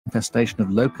infestation of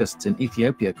locusts in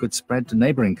Ethiopia could spread to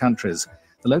neighbouring countries.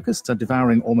 The locusts are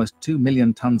devouring almost 2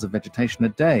 million tonnes of vegetation a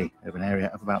day over an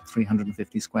area of about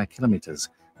 350 square kilometres.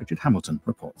 Richard Hamilton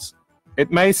reports.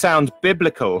 It may sound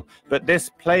biblical, but this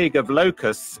plague of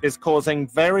locusts is causing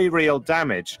very real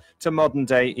damage to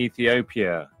modern-day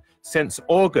Ethiopia. Since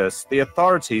August, the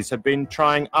authorities have been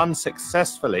trying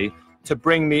unsuccessfully to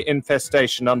bring the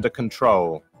infestation under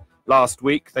control. Last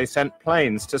week, they sent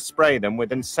planes to spray them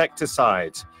with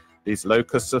insecticide. These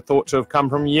locusts are thought to have come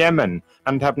from Yemen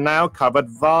and have now covered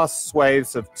vast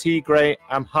swathes of Tigray,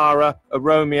 Amhara,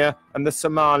 Oromia, and the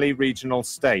Somali regional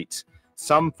state.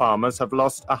 Some farmers have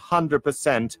lost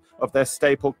 100% of their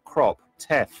staple crop,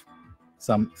 teff.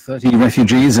 Some 30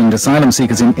 refugees and asylum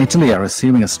seekers in Italy are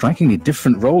assuming a strikingly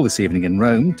different role this evening in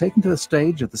Rome, taken to the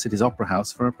stage of the city's opera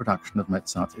house for a production of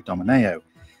Mozart's Idomeneo.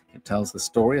 It tells the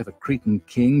story of a Cretan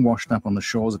king washed up on the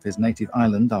shores of his native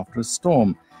island after a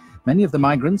storm. Many of the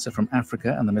migrants are from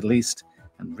Africa and the Middle East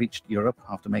and reached Europe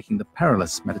after making the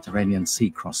perilous Mediterranean Sea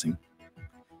crossing.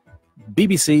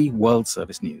 BBC World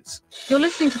Service News. You're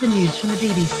listening to the news from the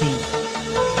BBC.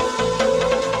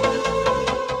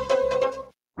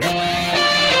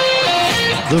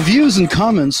 The views and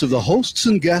comments of the hosts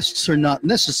and guests are not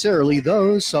necessarily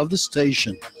those of the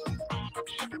station.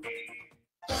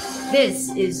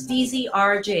 This is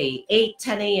DZRJ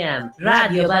 810 AM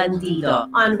Radio Bandido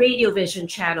on Radio Vision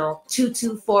Channel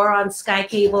 224 on Sky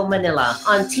Cable Manila,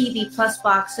 on TV Plus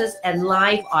boxes and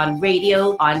live on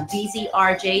radio on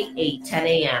DZRJ 810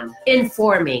 AM.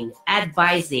 Informing,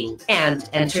 advising, and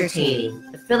entertaining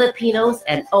the Filipinos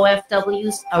and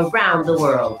OFWs around the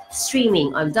world.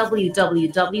 Streaming on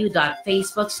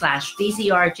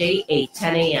www.facebook.com/DZRJ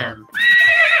 810 AM.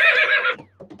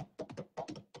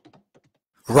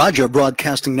 Raja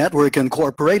Broadcasting Network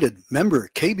Incorporated, member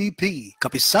KBP,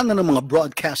 kapisanan ng mga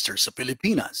broadcasters sa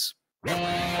Pilipinas.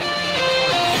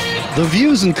 The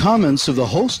views and comments of the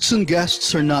hosts and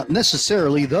guests are not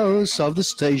necessarily those of the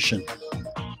station.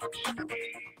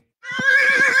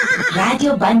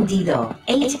 Radio Bandido,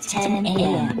 810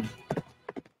 AM.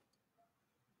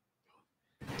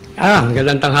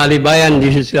 Magandang tanghali bayan.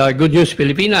 This is Good News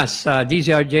Pilipinas,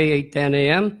 DZRJ 810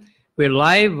 AM. We're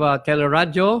live,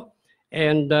 Teleradyo.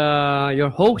 And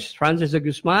your host, Francis de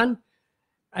Guzman,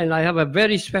 and I have a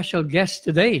very special guest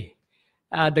today.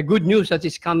 The good news that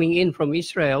is coming in from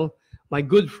Israel, my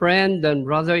good friend and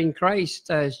brother in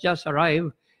Christ has just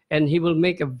arrived, and he will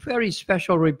make a very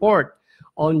special report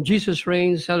on Jesus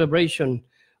Reigns celebration,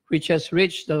 which has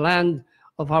reached the land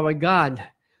of our God.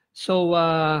 So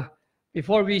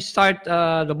before we start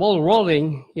the ball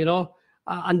rolling, you know,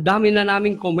 ang dami na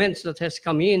naming comments that has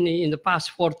come in the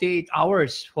past 48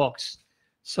 hours, folks.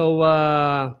 So,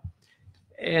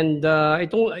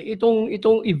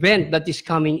 itong event that is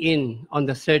coming in on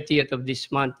the 30th of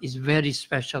this month is very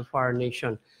special for our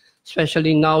nation,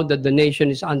 especially now that the nation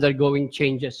is undergoing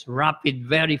changes, rapid,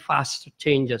 very fast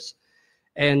changes.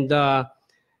 And,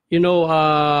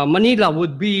 Manila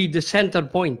would be the center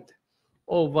point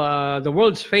of the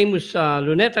world's famous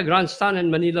Luneta Grandstand and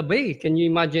Manila Bay. Can you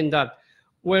imagine that?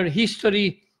 Where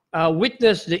history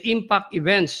witnessed the impact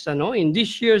events in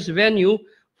this year's venue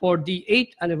for the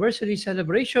 8th anniversary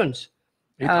celebrations.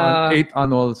 8th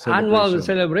annual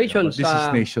celebrations. This is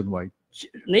nationwide.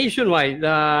 Nationwide.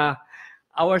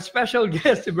 Our special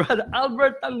guest, Brother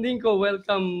Albert Tandinco.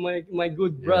 Welcome, my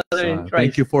good brother in Christ.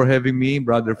 Thank you for having me,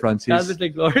 Brother Francis.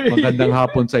 Magandang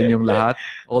hapon sa inyong lahat,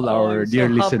 all our dear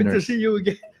listeners. Happy to see you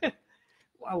again.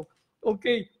 Wow.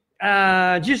 Okay.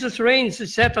 Jesus Reigns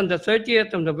is set on the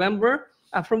 30th of November.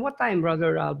 From what time,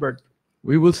 Brother Albert?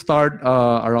 We will start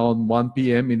around 1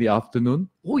 p.m. in the afternoon.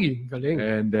 Uy, galing.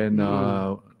 And then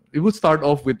it will start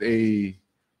off with a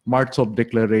March of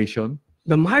Declaration.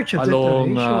 The March of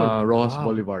along Declaration. Rojas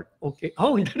Boulevard. Okay.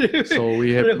 Oh, so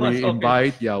we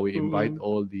invite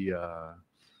all the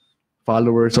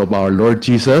followers of our Lord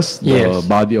Jesus, the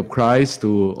body of Christ,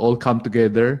 to all come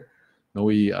together. Now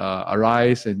we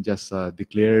arise and just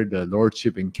declare the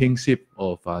lordship and kingship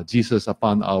of Jesus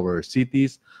upon our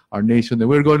cities, our nation. And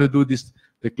we're going to do this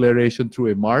declaration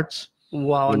through a march.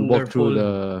 Wow, we'll walk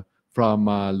through from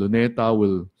Luneta,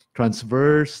 we'll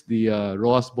transverse the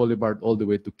Rojas Boulevard all the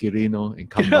way to Quirino and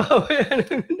come back.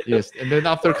 Yes, and then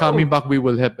after coming back, we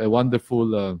will have a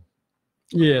wonderful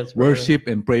worship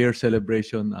and prayer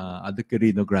celebration at the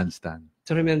Quirino Grandstand.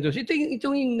 Tremendous. Ito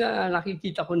yung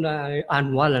nakikita ko na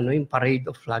annual, yung Parade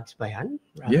of Flags ba yan?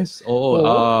 Yes.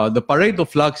 The Parade of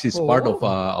Flags is part of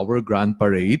our Grand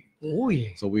Parade.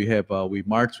 So we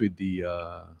march with the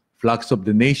flags of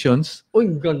the nations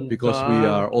because we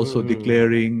are also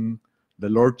declaring the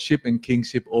lordship and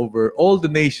kingship over all the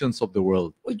nations of the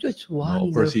world. Oh, that's No, wonderful.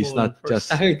 of course, he's not First just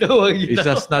time tawag he's ito.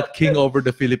 just not king over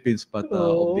the Philippines, but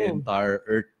of the Oh. entire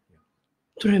earth.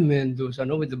 Tremendous,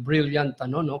 with the brilliant,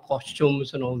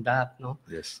 costumes and all that, no?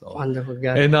 Yes. So. Wonderful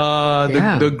guy. And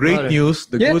Yeah, the great brother. news,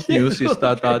 the Yes, good news yes, is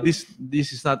that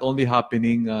this is not only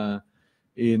happening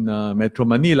in Metro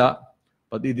Manila,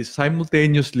 but it is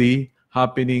simultaneously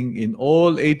happening in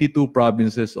all 82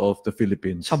 provinces of the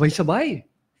Philippines. Sabay-sabay.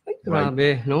 Ay,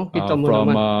 grabe, no? Kita mo from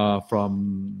naman. from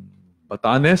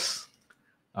Batanes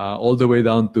all the way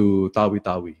down to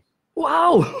Tawi-Tawi.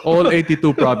 Wow! All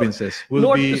 82 provinces will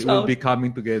North to south. be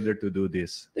coming together to do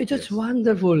this. It's just Yes.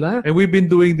 wonderful, huh? And we've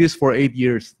been doing this for 8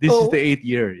 years. This is Oh, the 8th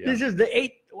year. Yeah. This is the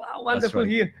 8th. Wow, wonderful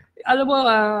right. year. Alam mo,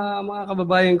 mga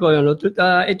kababayan ko,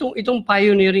 itong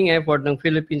pioneering effort ng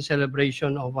Philippine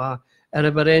celebration of a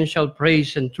reverential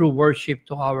praise and true worship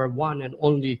to our one and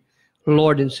only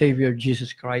Lord and Savior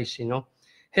Jesus Christ,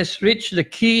 has reached the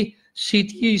key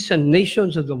cities and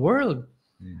nations of the world.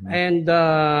 And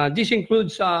this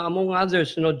includes, among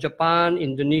others, Japan,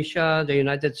 Indonesia, the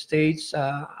United States,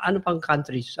 ano pang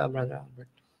countries, Brother Albert?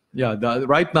 Yeah,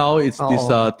 right now it's these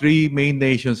Oo. 3 main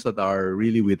nations that are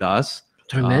really with us.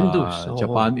 Tremendous. Oo.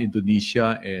 Japan,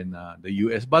 Indonesia, and the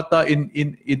US. But in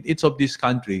each of these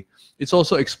countries, it's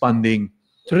also expanding.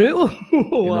 True.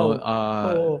 You know,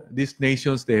 Oo. these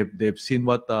nations, they've seen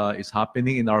what is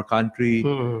happening in our country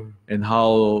Mm. and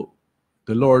how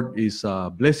the Lord is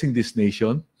blessing this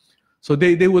nation. So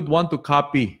they would want to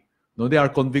copy. No, they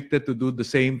are convicted to do the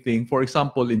same thing. For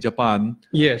example, in Japan,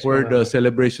 Yes. where Brother. the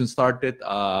celebration started,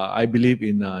 I believe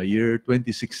in year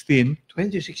 2016.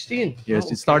 2016. Yes,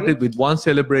 Oh, it started with one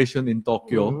celebration in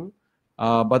Tokyo.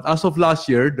 But as of last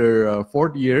year, their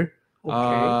 4th year,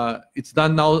 it's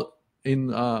done now in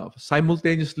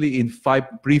simultaneously in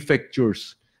 5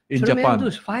 prefectures in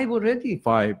Tremendous. Japan. 5 already.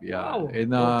 5, yeah. Wow. And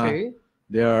Okay.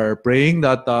 they are praying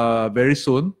that very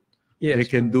soon Yes. they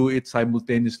can do it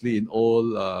simultaneously in all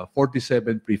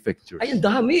 47 prefectures. Ay, ang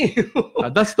dami.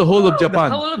 That's the whole of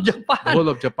Japan. The whole of Japan. The whole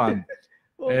of Japan.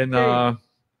 And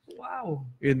wow.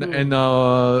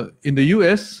 in the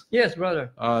US, Yes, brother.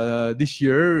 this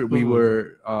year we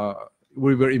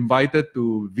were invited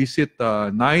to visit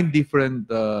 9 different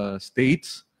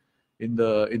states in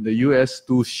the US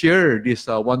to share this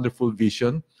wonderful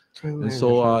vision. And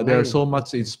so they are so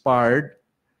much inspired.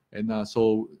 And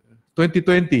so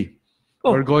 2020,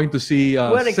 we're going to see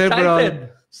We're excited.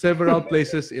 several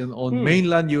places on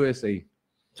mainland USA.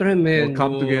 Tremendous. Will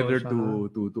come together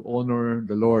to honor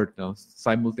the Lord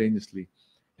simultaneously.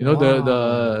 You know,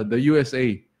 Wow. the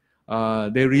USA,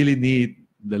 they really need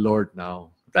the Lord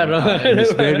now. Pero, And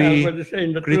it's very but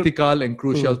saying the truth. critical and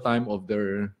crucial time of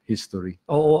their history.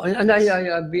 Oo,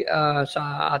 sa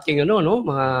ating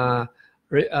mga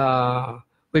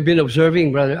we've been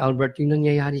observing, Brother Albert, yung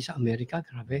nangyayari sa Amerika,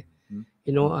 grabe.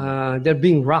 You know, they're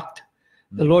being rocked.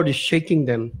 The Lord is shaking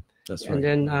them. That's And right.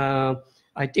 then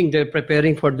I think they're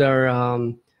preparing for their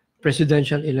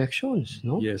presidential elections,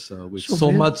 no? Yes, with So so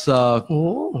very- much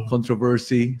Oo.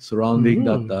 controversy surrounding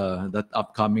that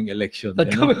upcoming election.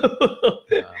 That you know?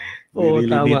 We Oo, really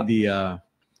tama. need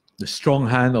the strong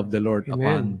hand of the Lord Amen.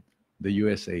 upon the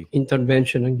USA.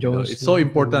 Intervention ng You know, Diyos. it's so no?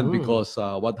 important Mhm. because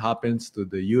what happens to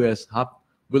the US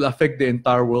will affect the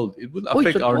entire world. It will Oh,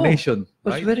 affect it's our true. nation,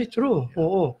 That's right? very true.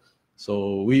 Oo.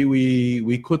 So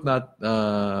we could not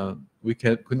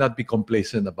could not be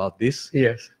complacent about this.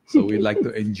 Yes. So we like to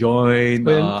enjoin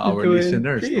our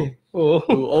listeners Oo.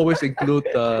 to always include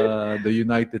the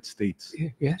United States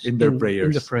Yes, in their In the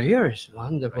prayers. prayers.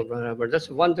 Wonderful, Brother Albert. That's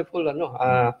a wonderful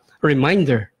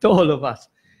reminder to all of us.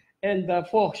 And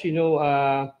folks,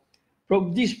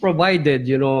 this provided,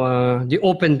 the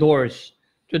open doors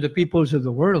to the peoples of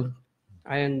the world.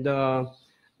 And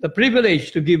the privilege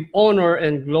to give honor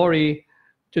and glory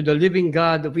to the living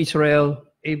God of Israel,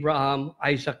 Abraham,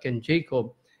 Isaac, and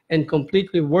Jacob, and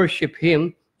completely worship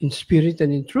him in spirit and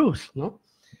in truth. No?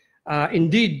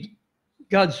 Indeed,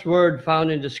 God's word found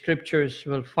in the scriptures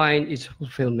will find its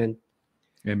fulfillment.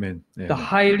 Amen. The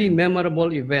highly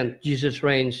memorable event, Jesus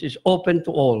reigns, is open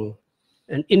to all,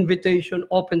 an invitation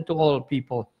open to all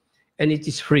people, and it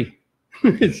is free.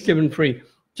 It's given free,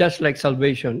 just like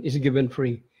salvation is given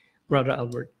free, Brother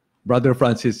Albert. Brother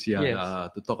Francis, Yes.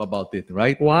 to talk about it,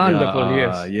 right? Wonderful,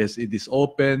 Yeah, yes. yes, it is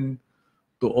open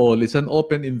to all. It's an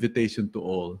open invitation to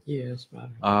all. Yes,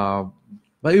 Brother.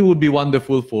 But it would be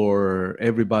wonderful for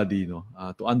everybody,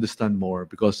 to understand more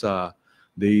because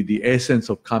the essence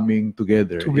of coming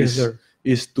together.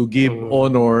 Is to give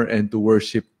honor and to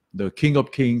worship the King of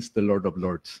Kings, the Lord of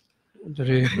Lords.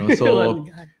 So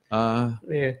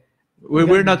Yeah.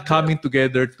 we're not coming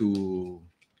together to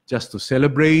just to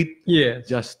celebrate,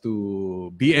 Yes. just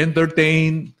to be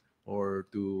entertained, or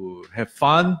to have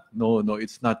fun. No,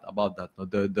 it's not about that. No,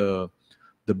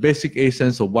 the basic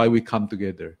essence of why we come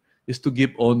together is to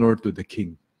give honor to the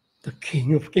King. The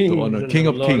King of Kings. To honor King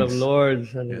of Lord Kings. of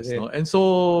Lords. Yes, no? And so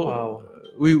Wow.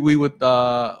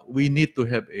 we need to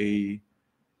have a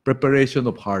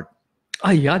preparation of heart.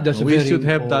 Yeah, that's we very should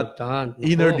have that important.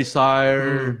 inner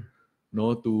desire,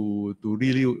 no, to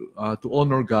really to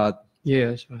honor God.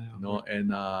 Yes. No, and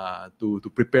to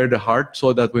prepare the heart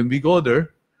so that when we go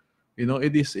there,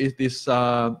 it is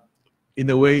in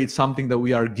a way it's something that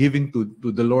we are giving to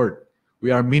the Lord. We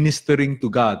are ministering to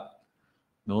God.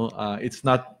 No, it's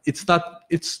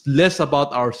less about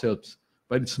ourselves,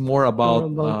 but it's more about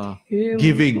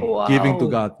giving to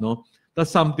God. No,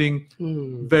 that's something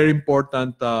very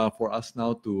important for us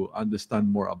now to understand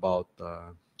more about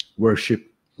worship.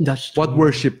 That's what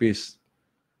worship is.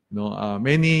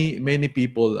 Many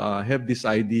people have this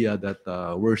idea that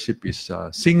worship is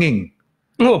singing.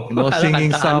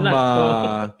 Singing some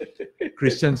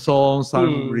Christian songs,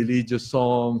 some religious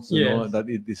songs. That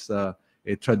it is a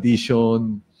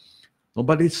tradition. No,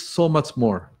 but it's so much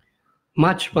more.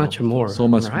 Much more. So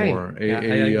much more.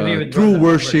 A true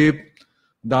worship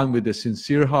done with a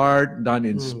sincere heart, done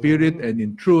in spirit and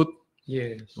in truth.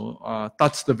 Yes.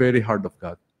 Touch the very heart of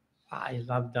God. I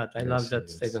love that. I love that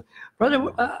statement.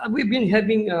 Brother, we've been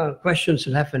having questions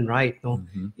left and right,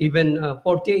 even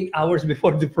 48 hours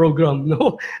before the program,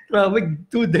 with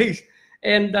 2 days.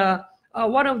 And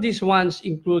one of these ones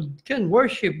include, can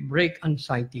worship break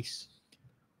anxieties?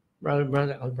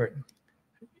 Brother Albert.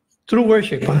 True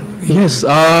worship. Yes.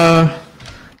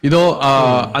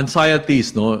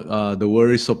 Anxieties, the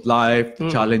worries of life, the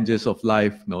challenges of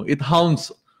life, it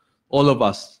haunts all of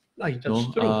us. That's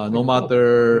true. No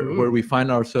matter where we find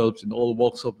ourselves in all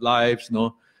walks of life,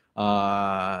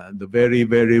 the very,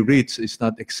 very rich is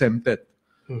not exempted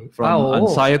from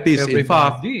anxieties.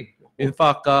 Everybody. In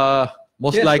fact,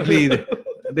 most likely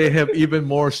they have even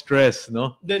more stress,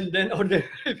 Then ordinary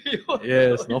people.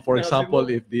 Yes, for example,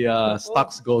 if the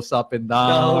stocks goes up and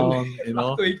down,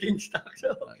 fluctuating stocks.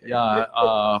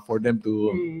 For them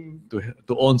to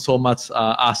own so much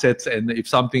assets, and if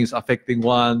something is affecting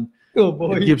one,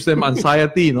 it gives them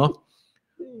anxiety,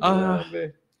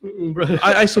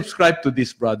 I subscribe to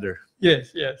this, brother.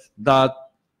 Yes. That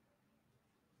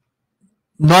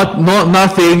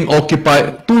nothing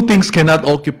occupy. Two things cannot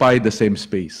occupy the same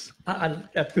space.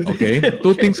 Okay,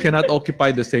 two things cannot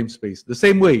occupy the same space. The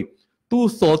same way, two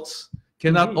thoughts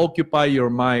cannot occupy your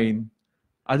mind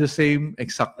at the same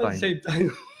exact time. At the same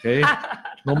time. Okay,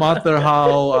 no matter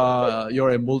how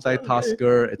you're a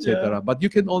multitasker, etc. But you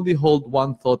can only hold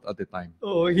one thought at a time.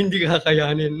 Hindi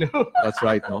kakayanin. That's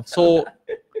right, So,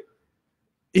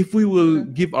 if we will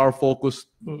give our focus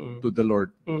to the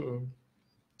Lord,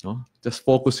 just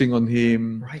focusing on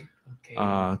Him, right? Okay.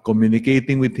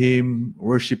 Communicating with Him,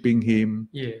 worshiping Him.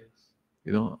 Yes.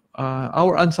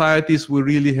 Our anxieties will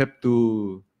really have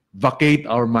to vacate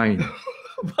our mind.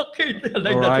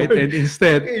 Like all right, and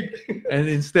instead,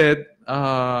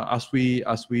 as we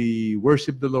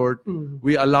worship the Lord,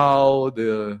 we allow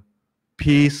the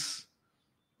peace,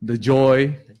 the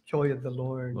joy of the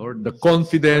Lord, the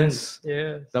confidence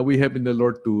that we have in the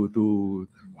Lord to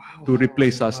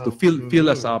replace us, to fill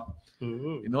us up.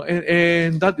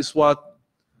 And that is what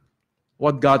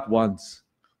God wants.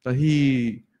 That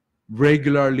He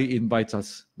regularly invites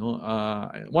us.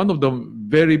 One of the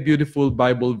very beautiful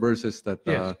Bible verses that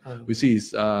we see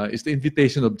is the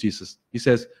invitation of Jesus. He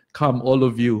says, "Come, all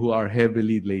of you who are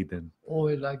heavily laden."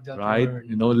 I like that. Right?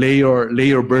 Word. Lay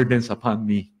your burdens upon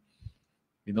me.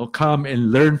 Come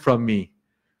and learn from me.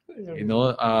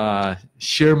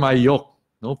 Share my yoke.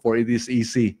 For it is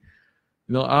easy.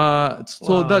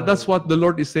 So that's what the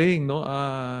Lord is saying.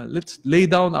 Let's lay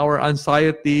down our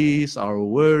anxieties, our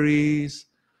worries,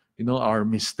 our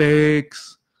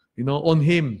mistakes, on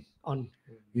Him.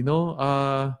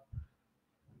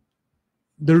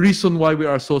 The reason why we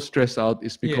are so stressed out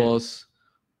is because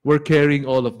we're carrying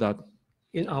all of that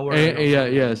in our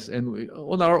and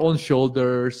on our own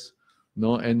shoulders,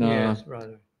 yes,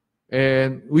 brother.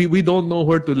 And we don't know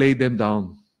where to lay them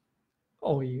down.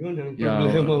 Yun ang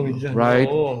problema minsan. Right?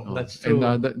 That's true.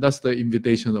 And that's the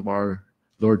invitation of our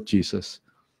Lord Jesus.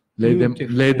 Lay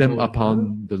them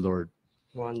upon the Lord.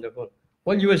 Wonderful.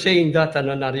 While you were saying that,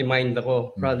 na-remind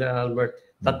ako, Brother Albert,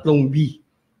 tatlong B.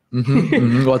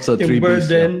 What's the three B's?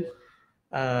 Burden,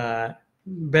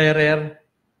 bearer,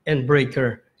 and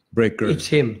breaker. Breaker. It's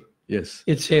Him. Yes.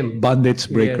 It's Him. Bondage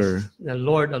breaker. Yes. The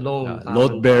Lord alone.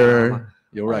 Load bearer.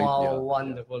 You're right.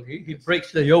 Wonderful. He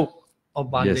breaks the yoke. of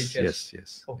bondages.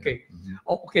 Yes. Okay. Mhm.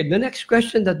 Okay, the next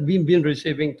question that we've been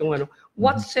receiving,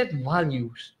 what set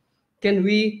values can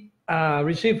we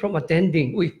receive from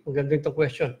attending? Uy, ang ganda itong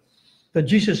question. The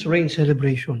Jesus Reign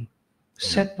celebration.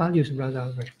 Set values, Brother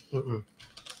Albert.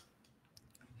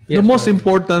 The most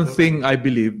important thing, I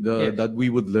believe, Yes. that we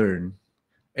would learn,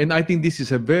 and I think this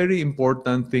is a very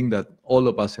important thing that all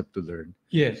of us have to learn,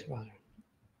 Yes, Brother.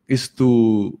 is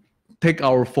to take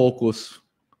our focus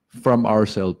from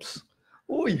ourselves.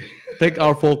 Uy. Take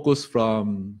our focus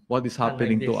from what is Not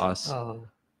happening like to this. us,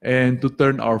 and to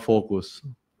turn our focus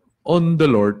on the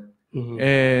Lord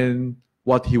and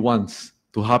what He wants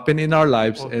to happen in our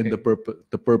lives, and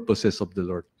the purposes of the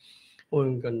Lord. Oh,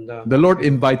 ang ganda. The Lord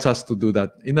invites us to do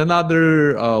that. In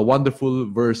another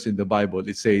wonderful verse in the Bible,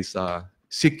 it says,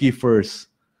 seek ye first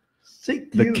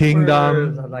Seek the you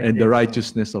kingdom first. I like and the this.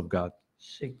 righteousness of God.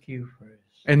 Seek you first.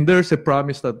 And there's a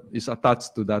promise that is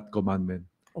attached to that commandment.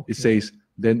 It says,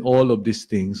 then all of these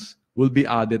things will be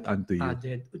added unto you.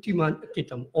 Added.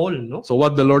 Kita mo, all, no? So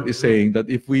what the Lord is saying, that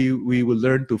if we will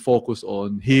learn to focus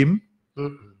on Him,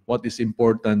 what is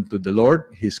important to the Lord,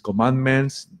 His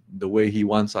commandments, the way He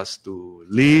wants us to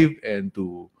live and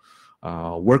to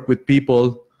work with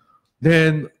people,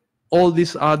 then all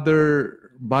these other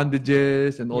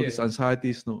bondages and all these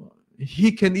anxieties,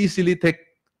 He can easily take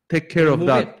care of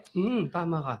that.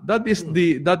 Tama ka. That is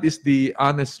the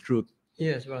honest truth.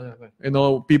 Yes, Brother.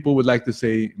 People would like to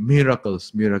say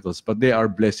miracles, but they are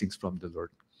blessings from the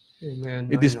Lord. Amen.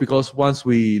 It is because once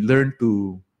we learn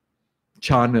to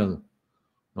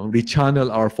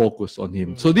rechannel our focus on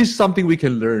Him. So this is something we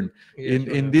can learn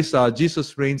in this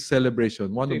Jesus Reign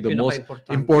celebration. One of the most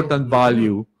important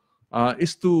value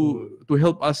is to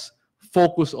help us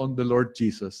focus on the Lord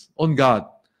Jesus, on God.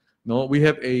 We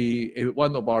have a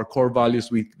one of our core values.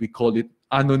 We call it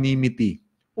anonymity.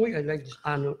 Oh, I like this.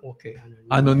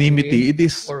 Anonymity. It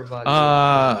is core value.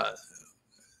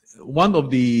 one of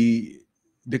the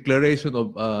declaration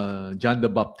of John the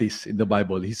Baptist in the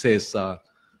Bible. He says,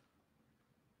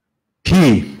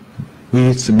 He,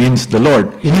 which means the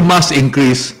Lord, He must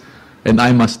increase and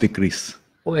I must decrease.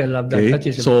 Oh, I love that. Okay? That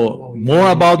is So more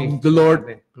about the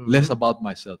Lord, less about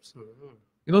myself.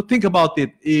 Think about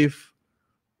it.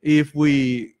 If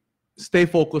we stay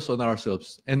focused on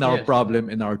ourselves and our problem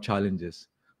and our challenges,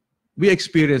 we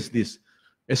experience this.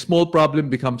 A small problem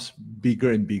becomes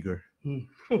bigger and bigger.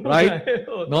 Right?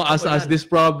 As this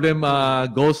problem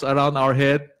goes around our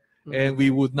head and we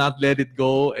would not let it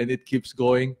go and it keeps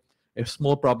going, a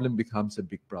small problem becomes a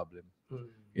big problem.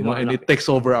 And it takes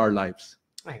over our lives.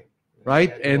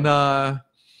 Right? And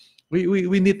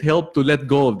we need help to let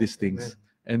go of these things.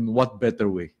 And what better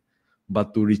way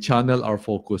but to rechannel our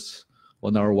focus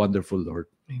on our wonderful Lord.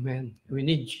 Amen. We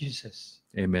need Jesus.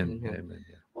 Amen.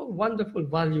 Oh, wonderful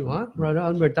value, huh, Brother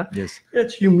Alberta? Yes.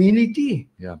 It's humility.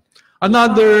 Yeah.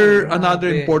 Another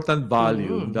important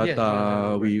value that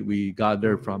Yes. we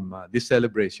gather from this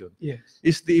celebration Yes.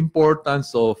 is the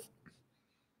importance of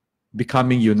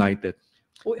becoming united,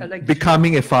 Oh, I like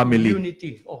becoming a family.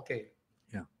 Unity. Okay.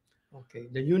 Yeah. Okay.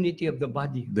 The unity of the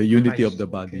body. The unity Christ. of the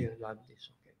body. Okay, I love this.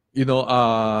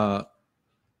 Okay.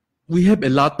 We have a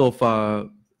lot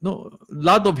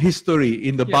of history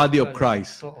in the body of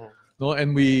Christ.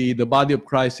 And the body of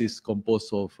Christ is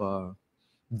composed of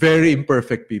very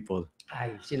imperfect people.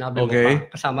 Ay, sinabi mo pa.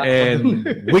 Kasama And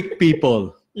weak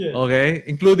people. Yes. Okay?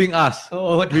 Including us.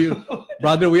 Oh,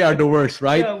 Brother, we are the worst,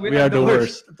 right? Yeah, we are the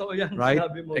worst. Totoo yan, Right?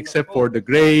 sinabi mo. Except for the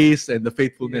grace and the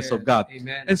faithfulness of God.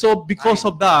 Amen. And so because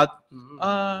of that,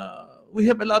 we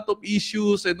have a lot of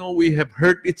issues. We have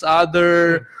hurt each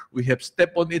other. We have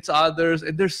stepped on each other.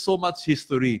 And there's so much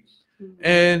history.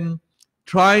 And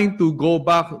trying to go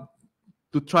back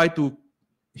to try to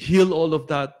heal all of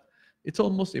that, it's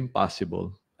almost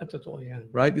impossible. Totoo yan.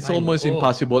 Right? It's almost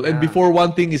impossible. And before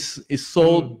one thing is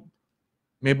solved,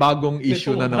 may bagong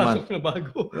issue na naman.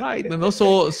 Right?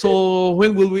 So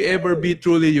when will we ever be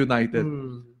truly united?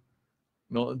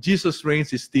 Jesus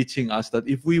Reigns is teaching us that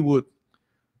if we would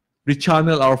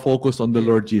rechannel our focus on the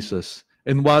Lord Jesus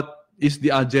and what is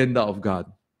the agenda of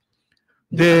God.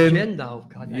 Then, agenda of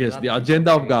God. Yes, the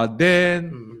agenda of God.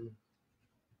 Then,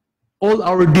 all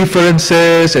our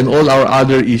differences and all our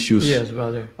other issues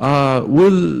brother.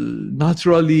 Will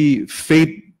naturally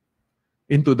fade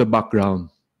into the background.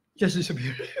 Just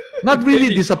disappear. Not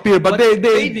really disappear, but they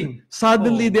fading.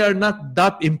 Suddenly they are not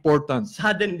that important.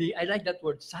 Suddenly, I like that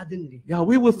word, suddenly. Yeah,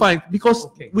 we will find, because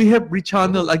we have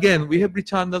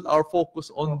rechanneled our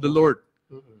focus on the Lord.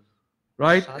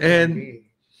 Right? Suddenly.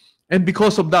 And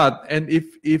because of that, and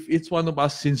if each one of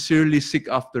us sincerely seek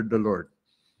after the Lord,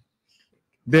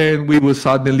 then we will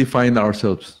suddenly find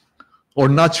ourselves or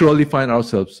naturally find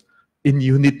ourselves in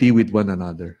unity with one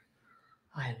another.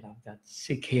 I love that.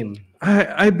 Seek Him.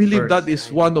 I believe First, that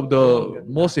is one of the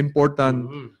most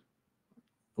important,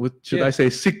 should I say,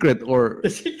 secret, or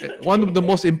one of the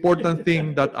most important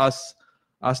thing that as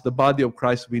the body of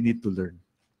Christ we need to learn.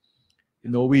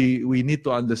 We need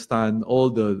to understand all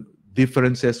the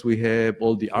differences we have,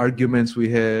 all the arguments we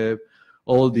have,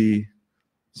 all the,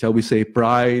 shall we say,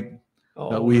 pride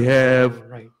that we have.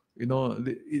 Right.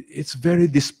 It's very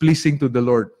displeasing to the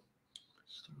Lord.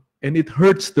 And it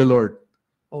hurts the Lord.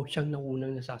 Siyang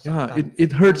naunang nasasaktan. Yeah,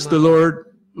 it hurts the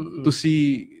Lord to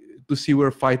see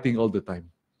we're fighting all the time.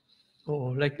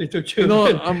 Like little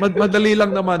children. Madali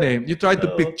lang naman eh. You try to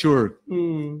picture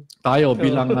tayo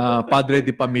bilang padre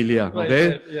de pamilya,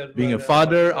 okay? Being a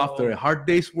father after a hard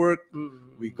day's work,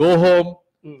 we go home,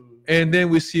 and then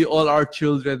we see all our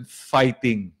children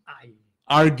fighting,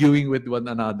 arguing with one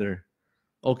another.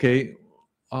 Okay,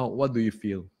 what do you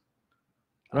feel?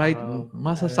 Right?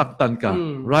 Masasaktan ka,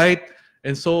 right?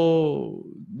 And so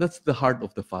that's the heart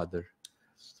of the Father.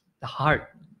 The heart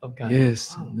of God.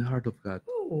 Yes, the heart of God.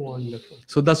 Wonderful.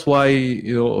 So that's why,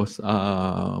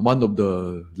 one of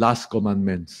the last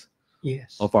commandments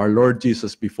of our Lord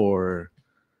Jesus before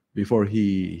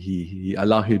he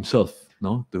allowed himself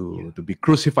to be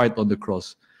crucified on the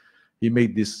cross, he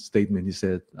made this statement. He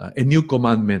said, a new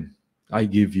commandment I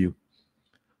give you.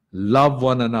 Love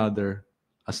one another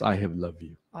as I have loved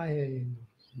you. I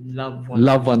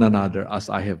love one another as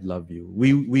I have loved you.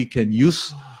 We can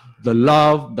use the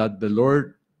love that the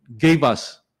Lord gave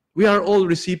us. We are all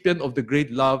recipient of the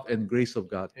great love and grace of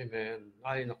God. Amen.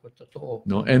 Ay, naku, totoo.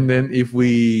 No, and then if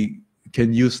we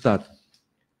can use that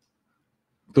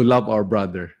to love our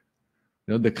brother,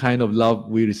 the kind of love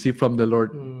we receive from the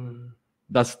Lord,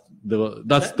 that's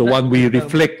the one we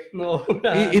reflect.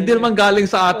 Hindi naman galing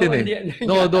sa atin eh.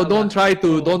 No, don't try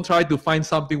to find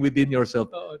something within yourself,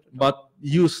 but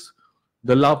use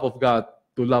the love of God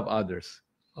to love others.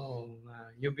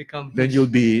 You become. Then you'll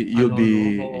be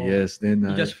yes. Then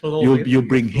you just flow. You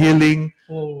bring healing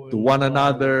to one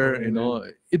another.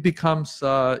 It becomes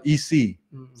easy.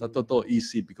 Sa totoo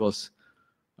easy because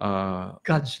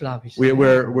God's love is.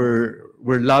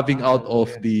 We're loving out of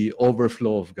the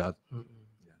overflow of God.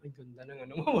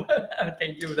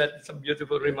 Thank you. That's a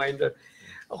beautiful reminder.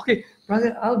 Okay,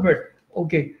 Brother Albert.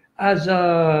 Okay, as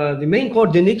the main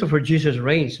coordinator for Jesus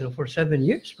Reigns, for 7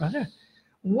 years, brother,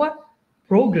 what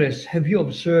progress have you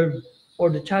observed or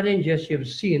the challenges you have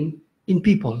seen in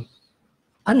people?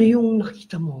 Ano yung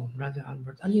nakita mo, Brother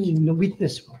Albert? Ano yung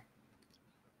na-witness mo?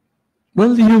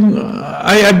 Well,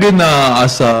 I've been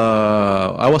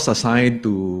I was assigned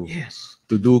to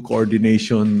do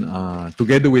coordination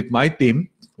together with my team,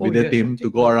 the team to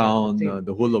go around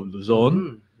the whole of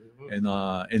Luzon and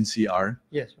NCR.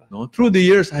 Yes. Through the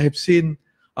years, I have seen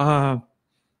the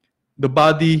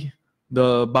body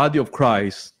of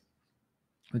Christ,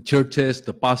 the churches,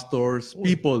 the pastors,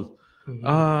 people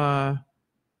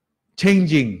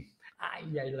changing.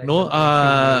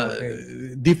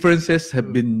 Differences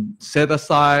have been set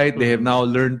aside. They have now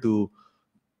learned to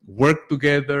work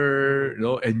together,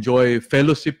 enjoy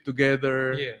fellowship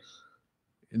together. Yes.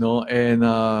 And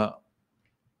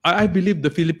I believe the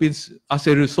Philippines, as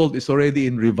a result, is already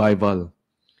in revival.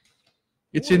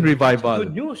 It's in revival.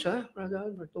 Good news, Brother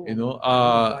Albert?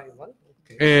 Revival.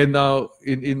 And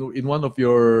in one of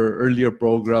your earlier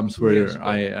programs where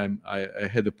I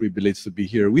had the privilege to be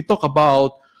here, we talk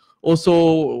about also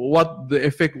what the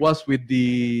effect was in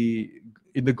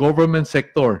the government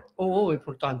sector.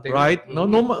 Importante. Right?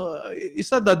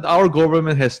 It's not that our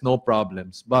government has no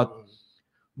problems, but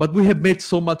we have made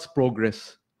so much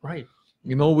progress. Right.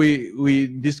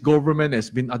 This government has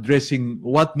been addressing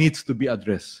what needs to be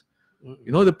addressed.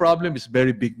 The problem is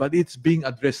very big, but it's being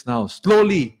addressed now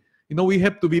slowly. We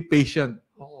have to be patient.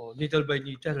 Little by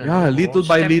little. Yeah, little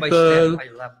by little. I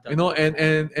love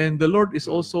that. And the Lord is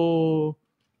also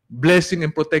blessing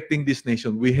and protecting this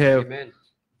nation. We have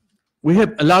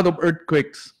a lot of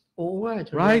earthquakes.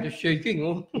 Right?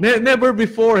 Shaking. Never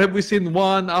before have we seen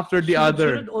one after the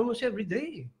other. Almost every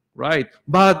day. Right.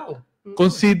 But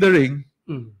considering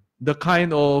the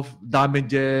kind of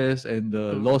damages and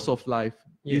the loss of life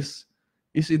is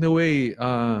in a way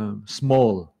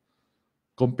small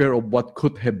compared of what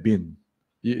could have been.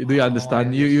 Do you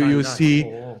understand? You see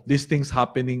these things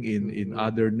happening in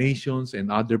other nations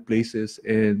and other places,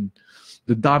 and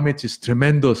the damage is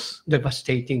tremendous.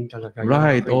 Devastating talaga.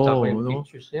 Right.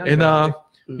 And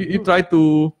you try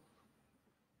to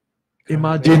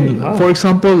imagine, for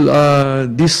example,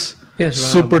 this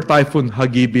super typhoon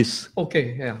Hagibis.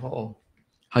 Okay.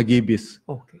 Hagibis.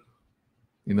 Okay.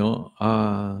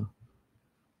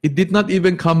 it did not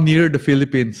even come near the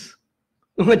Philippines.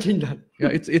 Imagine that. Yeah,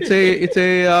 it's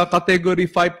a category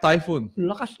 5 typhoon.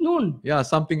 Lakas nun. Yeah,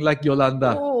 something like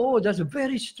Yolanda. Oh, that's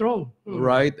very strong.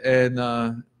 Right, and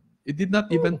it did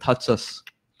not even touch us.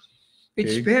 It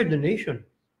Okay? spared the nation.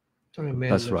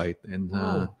 Tremendous. That's right, and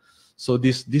so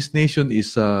this nation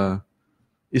is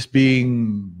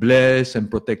being blessed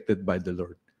and protected by the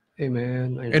Lord.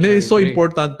 Amen. And it is so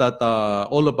important that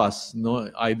all of us,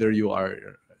 either you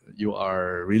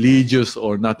are religious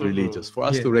or not religious, for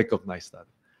us to recognize that.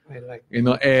 I like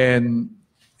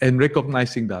and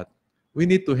recognizing that, we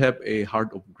need to have a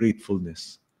heart of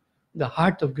gratefulness. the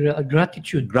heart of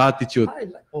gratitude. Gratitude.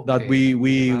 That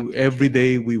we every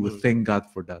day we will thank God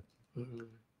for that.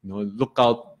 Look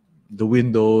out the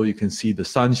window, you can see the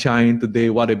sunshine today.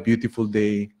 What a beautiful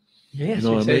day. Yes,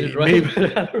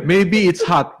 maybe it's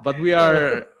hot, but we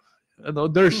are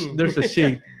there's a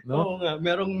shade. No?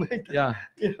 Yeah.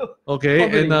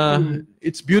 Okay, and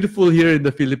it's beautiful here in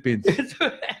the Philippines.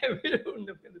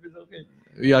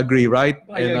 We agree, right?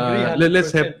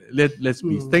 Let's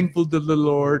be thankful to the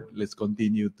Lord. Let's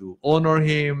continue to honor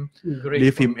Him,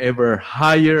 lift Him ever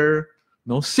higher.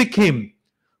 Seek Him,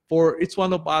 for it's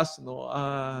one of us.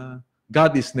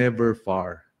 God is never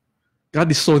far.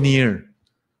 God is so near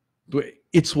to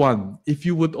each one. If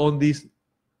we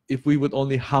would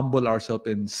only humble ourselves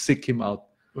and seek Him out,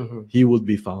 He would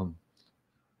be found.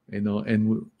 And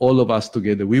all of us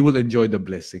together, we will enjoy the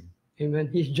blessing. Amen.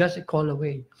 He's just a call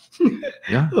away.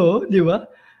 Yeah. Oh, di ba?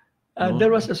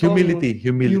 There was a song. Humility.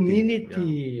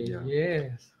 Yeah.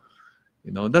 Yes.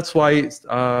 That's why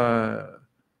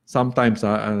sometimes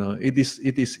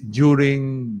it is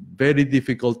during very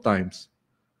difficult times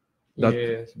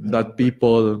that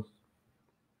people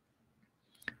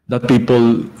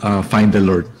find the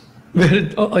Lord.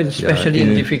 Especially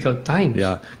in difficult times.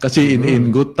 Yeah. Kasi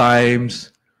in good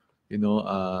times, we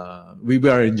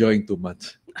are enjoying too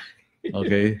much.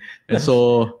 Okay? And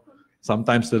so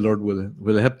sometimes the Lord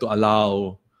will have to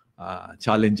allow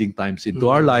challenging times into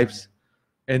our lives.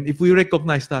 And if we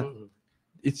recognize that,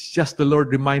 it's just the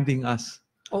Lord reminding us,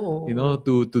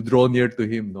 to draw near to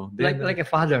Him. Then, like a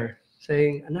father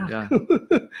saying, anak,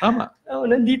 tama.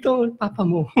 Nandito ang papa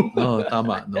mo.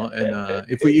 Tama. And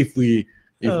if we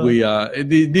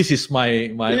this is my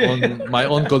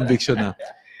own conviction.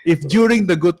 If during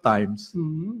the good times,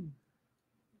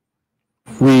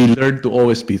 we learn to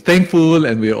always be thankful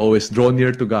and we always draw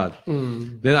near to God,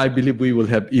 then I believe we will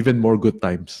have even more good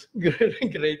times.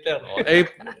 Greater.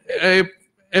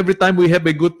 Every time we have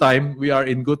a good time, we are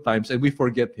in good times and we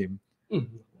forget Him,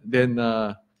 then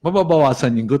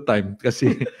mababawasan yung good time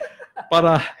kasi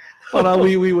para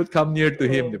we would come near to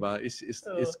Him, di ba?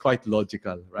 It's quite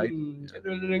logical, right?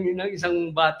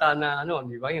 Isang bata na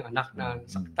di ba, yung anak na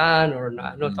saktan or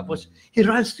na tapos he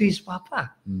runs to his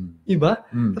papa. Di ba?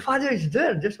 The father is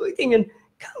there just waiting and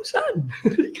come son.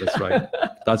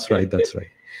 That's right.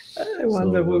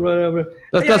 Wonderful.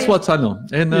 That's what's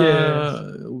and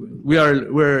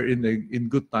we're in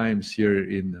good times here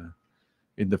in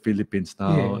the Philippines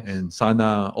now, and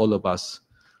sana all of us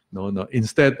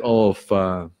instead of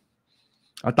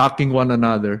attacking one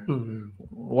another,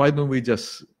 why don't we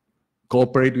just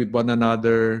cooperate with one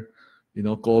another,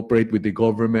 cooperate with the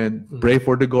government, pray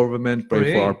for the government,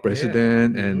 pray for our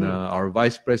president and our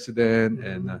vice president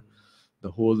and the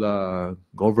whole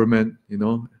government,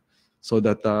 so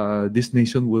that this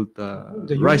nation will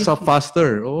rise up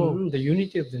faster. The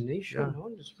unity of the nation.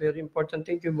 That's very important.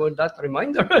 Thank you for that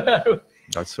reminder.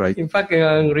 That's right. In fact,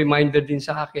 ang reminder din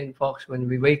sa akin, folks, when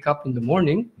we wake up in the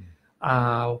morning,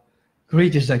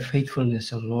 great is thy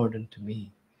faithfulness, O Lord, unto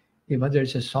me. But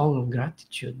there's a song of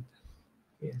gratitude.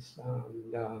 Yes.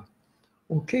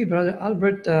 Okay, Brother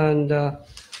Albert. And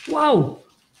wow!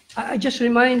 I just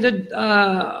reminded,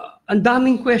 ang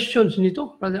daming questions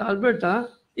nito, Brother Albert.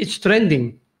 It's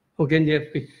trending. Okay, in the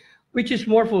FB. Which is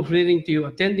more fulfilling to you,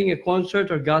 attending a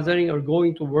concert or gathering or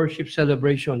going to worship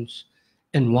celebrations?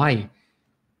 And why?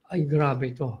 Ay,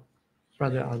 grabe ito,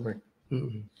 Brother Albert.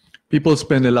 People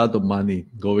spend a lot of money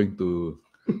going to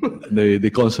the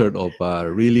concert of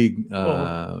really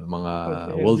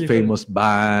mga world famous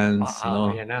bands,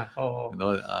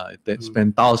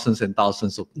 spend thousands and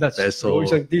thousands of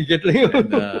pesos. And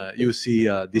you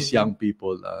see these young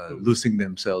people losing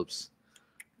themselves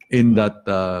in that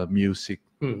music,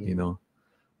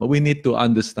 But we need to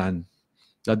understand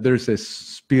that there's a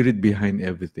spirit behind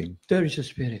everything. There is a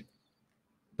spirit.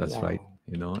 That's right,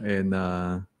 and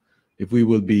if we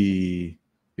will be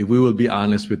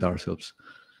honest with ourselves,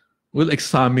 we'll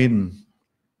examine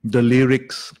the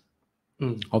lyrics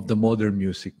of the modern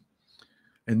music,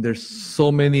 and there's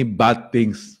so many bad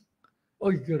things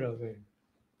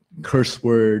curse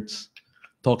words,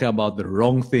 talking about the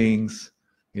wrong things,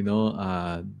 you know,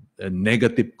 a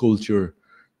negative culture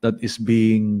that is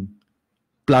being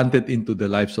planted into the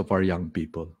lives of our young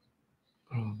people.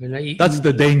 That's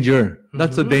the danger.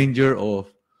 That's the danger of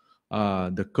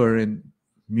the current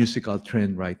musical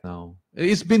trend right now.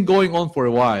 It's been going on for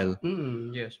a while.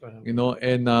 Yes, you know,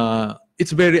 and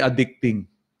it's very addicting.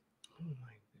 Oh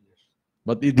my goodness.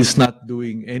 But it is not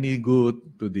doing any good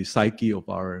to the psyche of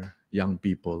our young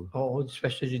people. Oh,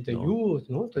 especially the youth,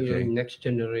 no, to your next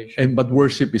generation. And but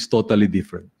worship is totally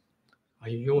different.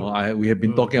 Ayun. We have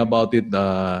been talking about it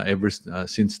ever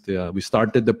since we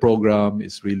started the program.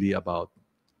 It's really about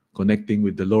connecting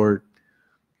with the Lord,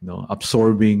 you know,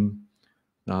 absorbing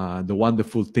the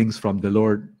wonderful things from the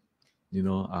Lord, you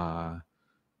know,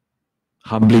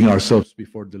 humbling ourselves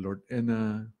before the Lord,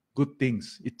 and good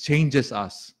things. It changes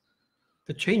us.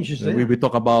 The changes there. We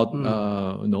talk about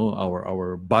you know,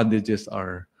 our bondages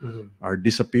are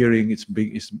disappearing. It's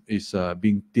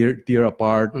being tear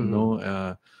apart. You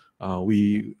know,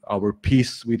 our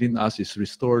peace within us is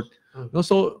restored. You know,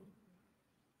 so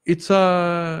it's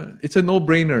a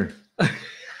no-brainer.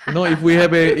 You know, if we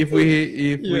have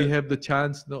we have the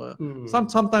chance. No,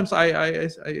 sometimes I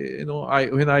you know,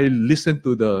 when I listen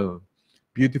to the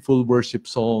beautiful worship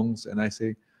songs and I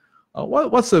say,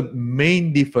 what's the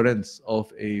main difference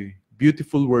of a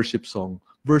beautiful worship song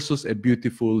versus a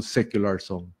beautiful secular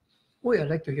song? Oh, I'd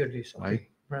like to hear this. Okay.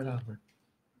 Right over.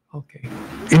 Okay.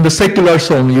 In the secular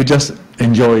song, you just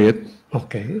enjoy it.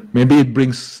 Okay. Maybe it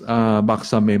brings back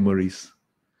some memories.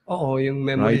 Oh, yung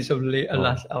memories of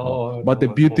last. But the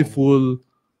beautiful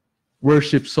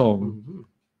worship song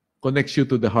connects you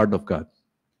to the heart of God.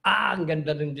 Ang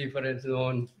ganda ng difference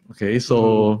noon. Okay,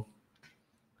 so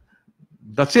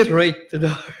that's it. Straight to the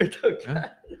heart of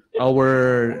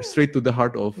God. Straight to the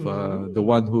heart of the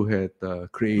one who had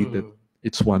created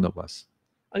each one of us.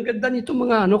 Ang ganda nito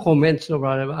mga comments, no,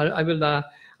 brother.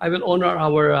 I will honor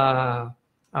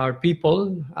our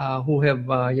people who have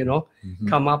you know,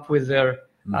 come up with their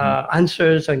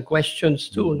answers and questions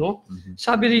too, no?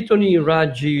 Sabi rito ni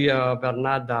Raji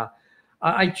Bernada,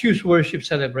 I choose worship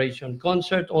celebration.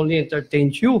 Concert only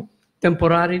entertains you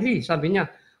temporarily. Sabi niya,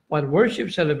 while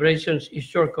worship celebrations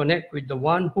is your connect with the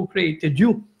one who created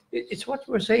you. It's what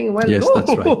we're saying a while ago. Yes,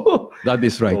 that's right. That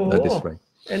is right. That is right.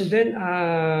 And then,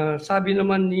 sabi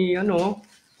naman ni,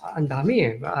 ang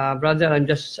dami brother, I'm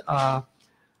just,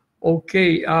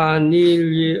 okay, ni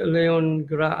Leon,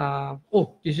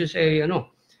 this is a,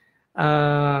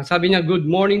 sabi niya, good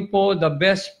morning po, the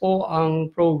best po ang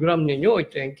program ninyo.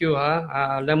 Thank you,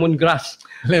 lemongrass.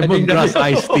 Lemongrass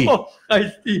iced tea.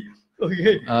 Iced tea.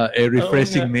 Okay. A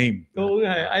refreshing name. Oo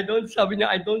nga. Sabi niya,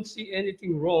 I don't see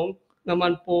anything wrong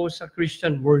naman po sa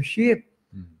Christian worship,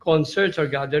 concerts or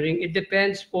gathering. It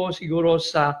depends po siguro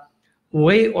sa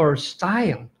way or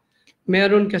style.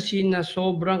 Meron kasi na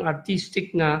sobrang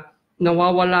artistic na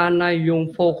nawawala na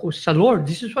yung focus sa Lord.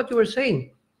 This is what you were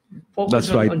saying. Focus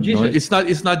That's right. on Jesus. No,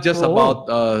 it's not just about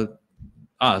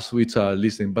us which are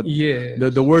listening, but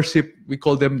the worship, we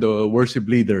call them the worship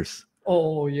leaders.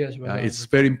 Oh, yes. It's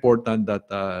very important that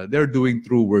they're doing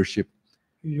true worship.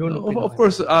 Of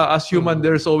course, as human,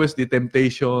 there's always the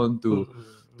temptation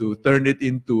to turn it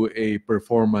into a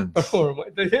performance.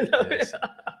 Yes.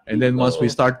 And then once we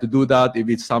start to do that, if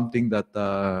it's something that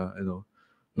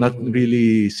not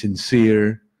really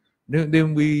sincere,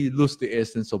 then we lose the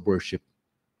essence of worship.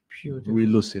 Beautiful. We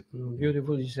lose it.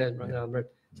 Beautifully said, Brother Albert.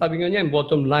 Sabi nga niya,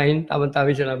 bottom line, tama-tama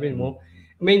sinabi mo,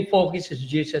 main focus is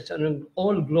Jesus and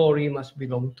all glory must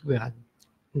belong to God.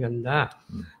 Ganda.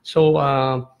 So,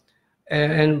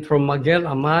 and from Miguel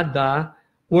Amada,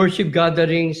 worship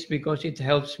gatherings because it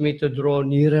helps me to draw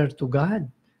nearer to God.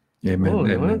 Amen.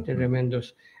 Amen.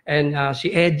 Tremendous. And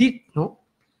si Edith, no?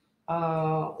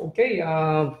 Okay,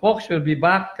 folks, we'll be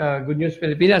back. Good News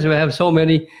Filipinas. We have so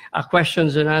many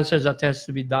questions and answers that has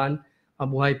to be done.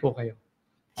 Mabuhay po kayo.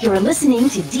 You're listening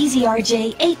to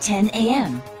DZRJ 810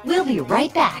 AM. We'll be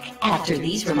right back after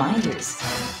these reminders.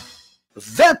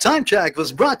 That time check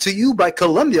was brought to you by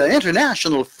Columbia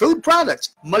International Food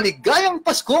Products. Maligayang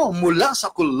Pasko mula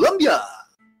sa Columbia.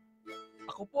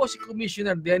 Ako po si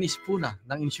Commissioner Dennis Puna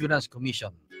ng Insurance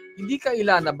Commission. Hindi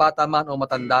kailan na bata man o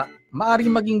matanda,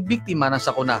 maaaring maging biktima ng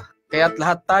sakuna. Kaya't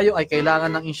lahat tayo ay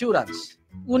kailangan ng insurance.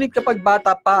 Ngunit kapag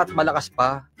bata pa at malakas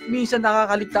pa, minsan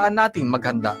nakakaligtaan nating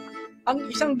maghanda.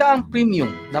 Ang 100 premium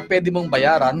na pwede mong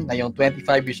bayaran ngayong 25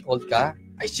 years old ka,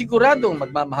 ay siguradong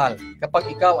magmamahal kapag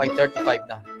ikaw ay 35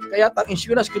 na. Kaya't ang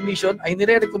Insurance Commission ay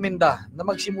nire-rekomenda na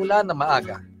magsimula na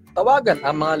maaga. Tawagan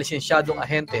ang mga lisensyadong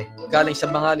ahente galing sa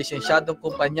mga lisensyadong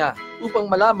kumpanya upang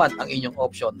malaman ang inyong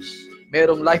options.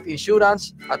 merong life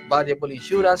insurance at variable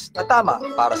insurance na tama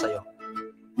para sa'yo.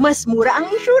 Mas mura ang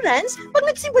insurance pag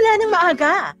nagsimula ng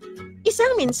maaga.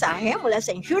 Isang mensahe mula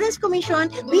sa Insurance Commission,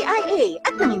 BIA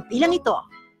at panimpilang ito.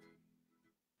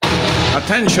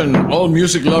 Attention all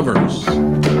music lovers.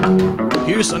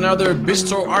 Here's another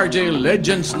Bistro RJ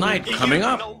Legends Night coming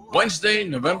up. Wednesday,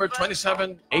 November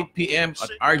 27, 8 p.m. at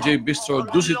RJ Bistro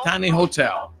Dusitani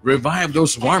Hotel. Revive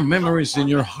those warm memories in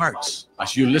your hearts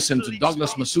as you listen to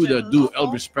Douglas Masuda do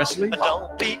Elvis Presley,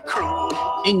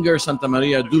 Inger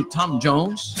Santamaria do Tom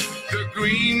Jones, The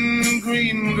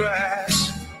green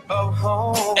grass of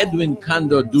home. Edwin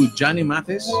Cando do Johnny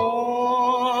Mathis,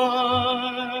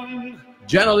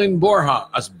 Jeneline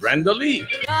Borja as Brenda Lee,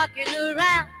 Rocking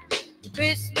around the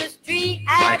Christmas tree.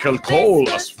 Michael Cole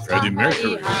as Freddie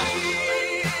Mercury,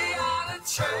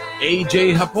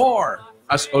 AJ Hapor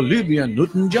as Olivia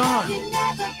Newton-John,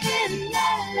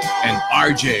 and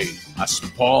RJ as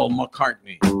Paul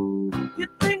McCartney. You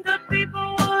think that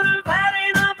people would have had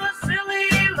enough of silly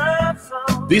love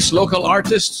songs? These local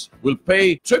artists will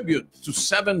pay tribute to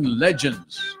 7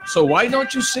 legends. So why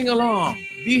don't you sing along,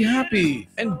 be happy,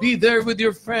 and be there with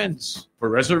your friends? For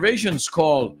reservations,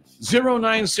 call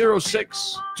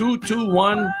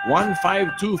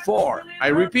 0906-221-1524. I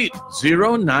repeat,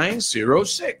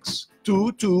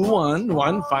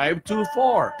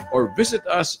 0906-221-1524. Or visit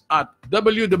us at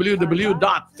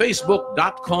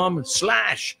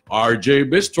www.facebook.com/RJ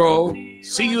Bistro.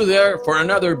 See you there for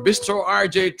another Bistro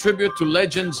RJ Tribute to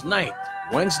Legends Night,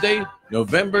 Wednesday,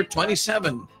 November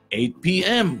 27, 8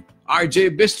 p.m.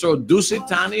 RJ Bistro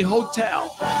Dusitani Hotel.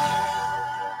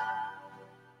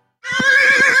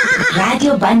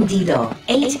 Radio Bandido,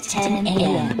 8:10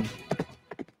 a.m.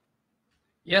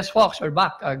 Yes, folks, we're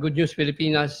back. Good News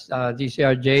Filipinas,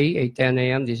 DCRJ, 8:10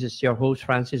 a.m. This is your host,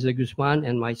 Francis de Guzman,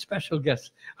 and my special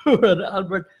guest, Brother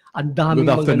Albert. Ang daming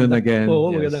Good afternoon maganda. again.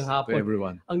 Oo, Yes, magandang hapon. to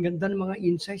everyone. Ang ganda ng mga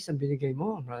insights na binigay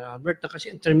mo, Brother Albert, na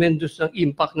kasi tremendous ng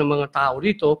impact ng mga tao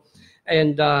rito.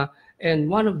 And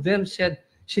one of them said,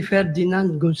 si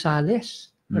Ferdinand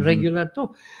Gonzalez, regular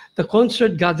to. The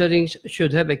concert gatherings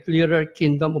should have a clearer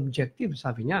kingdom objective,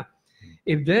 sabi niya.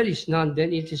 If there is none,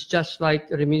 then it is just like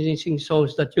reminiscing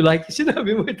songs that you like.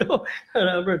 Sinabi mo ito,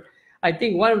 Robert. I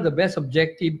think one of the best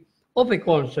objective of a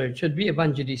concert should be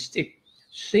evangelistic,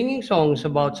 singing songs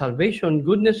about salvation,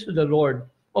 goodness to the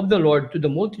Lord, of the Lord to the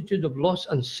multitude of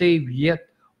lost and saved yet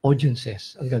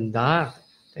audiences. Ang ganda.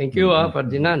 Thank you,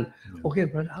 Ferdinand. Okay,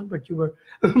 Brother Albert, you were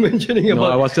mentioning about. No,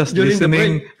 I was just during the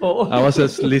listening. break. Oh. I was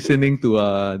just listening to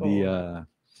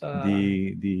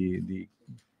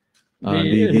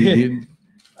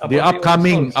the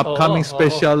upcoming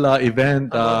special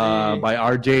event by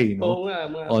RJ,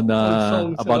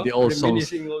 about the old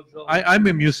songs. I'm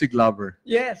a music lover.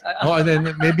 Yes. And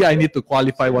then maybe I need to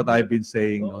qualify what I've been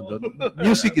saying. The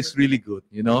music is really good,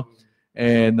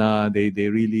 and they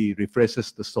really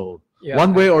refreshes the soul. Yeah,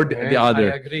 one way or the other.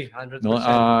 I agree, 100%.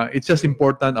 It's just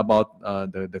important about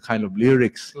the kind of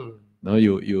lyrics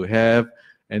you have,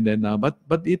 and then but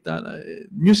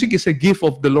music is a gift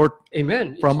of the Lord.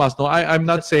 Amen. From us. I'm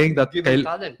not saying that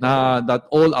that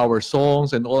all our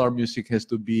songs and all our music has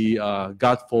to be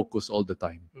God focused all the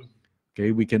time. Okay,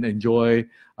 we can enjoy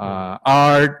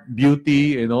art,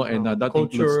 beauty, and that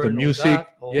includes the music.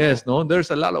 Yes, there's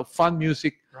a lot of fun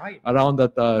music around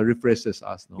that refreshes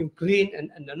us. Yung clean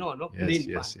and clean.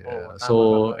 Yes.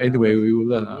 So anyway, we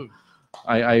will.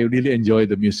 I really enjoy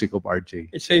the music of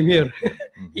RJ. Same here.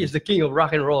 He's the king of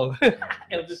rock and roll.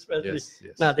 Elvis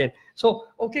Presley natin. So,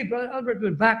 okay, Brother Albert,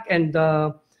 we're back, and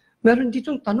meron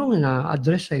ditong tanong na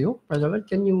address sa'yo. Brother Albert,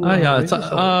 can you...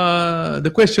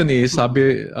 the question is,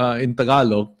 sabi in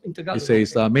Tagalog, it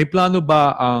says, may plano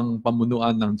ba ang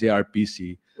pamunuan ng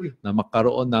JRPC na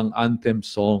magkaroon ng anthem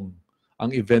song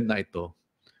ang event na ito?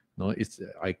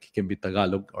 I can be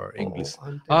Tagalog or English.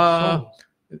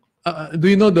 Do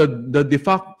you know the de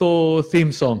facto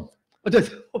theme song? The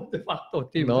de facto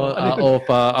theme song of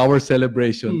our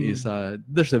celebration is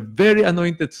there's a very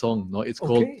anointed song. It's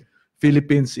called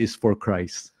Philippines is for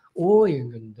Christ. Oh, yung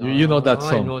ganda. You know that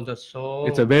song? I know the song.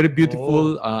 It's a very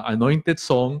beautiful anointed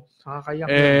song.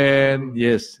 And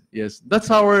yes, that's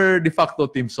our de facto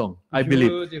theme song. I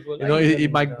believe.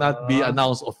 It might not be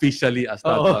announced officially as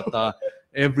that, but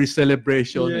every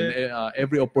celebration and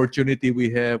every opportunity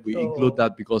we have, we include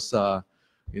that because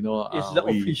it's the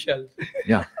official.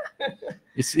 Yeah,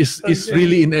 it's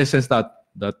really in essence that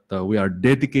we are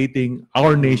dedicating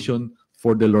our nation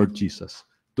for the Lord Jesus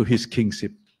to His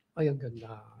kingship. Ay, ang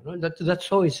ganda. That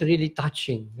song is really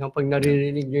touching. Pag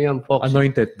naririnig nyo yan, folks.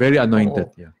 Anointed, very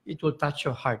anointed. Yeah. It will touch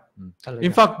your heart.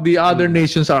 In fact, the other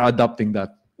nations are adopting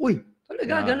that. Uy,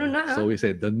 Talaga, ganun na. So we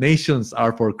said the nations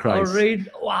are for Christ.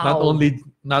 Already, wow.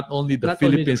 Not only the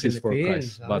Philippines is for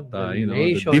Christ, but the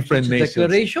different nations.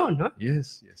 Declaration, huh?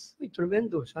 Yes. Uy,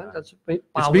 tremendous, huh? That's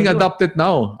it's being adopted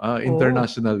now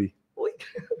internationally.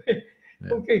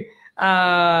 Okay.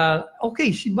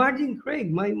 Okay, si Marlene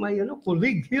Craig, my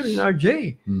colleague here in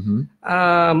RJ.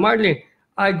 Marlene,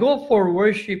 I go for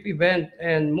worship event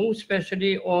and most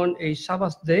especially on a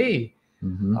Sabbath day.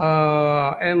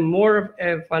 I'm more of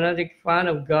a fanatic fan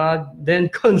of God than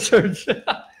concerts.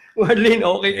 Marlene,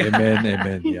 okay.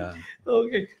 Amen, yeah.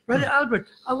 Okay. Brother Albert,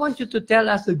 I want you to tell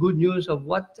us the good news of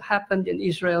what happened in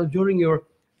Israel during your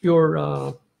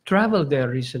travel there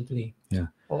recently. Yeah.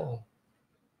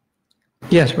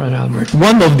 Yes, Brother Albert.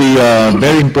 One of the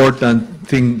very important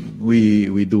thing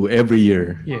we do every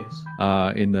year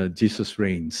in Jesus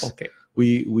Reigns. Okay.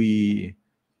 We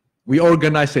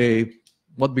organize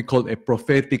what we call a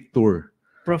prophetic tour.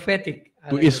 Prophetic.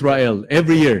 To Israel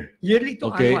every year. Yearly to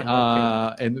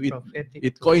and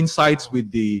it coincides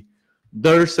with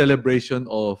their celebration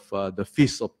of the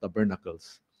Feast of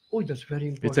Tabernacles. Oh, that's very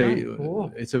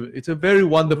important. It's a very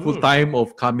wonderful time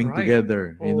of coming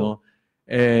together, you know.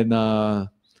 And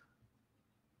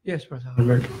yes, Brother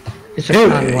Albert.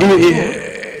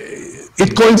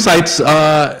 It coincides,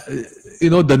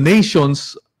 the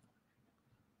nations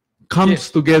comes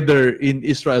together in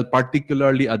Israel,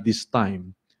 particularly at this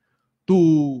time,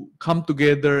 to come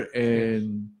together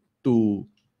and to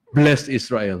bless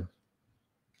Israel.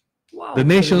 Wow, the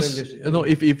nations,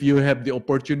 if you have the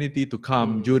opportunity to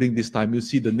come during this time, you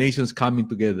see the nations coming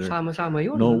together. Sama-sama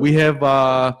yun. No, we have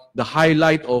the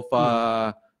highlight of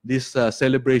this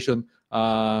celebration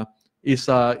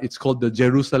it's called the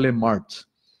Jerusalem March.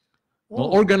 No,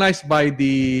 organized by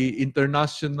the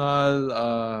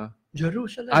International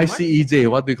Jerusalem ICEJ.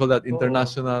 What do you call that?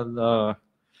 International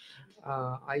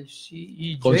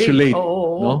ICEJ. Consulate.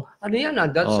 No? Ano yan?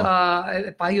 That's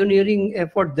a pioneering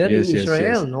effort there in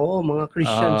Israel. No, mga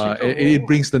Christians. It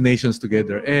brings the nations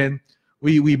together, and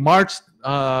we marched.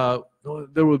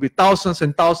 There will be thousands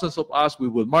and thousands of us. We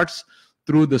will march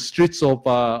through the streets of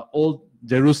old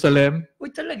Jerusalem.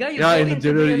 Uy, talaga? In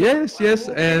Jerusalem. Yes,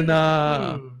 and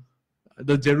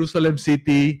the Jerusalem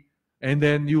city, and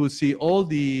then you will see all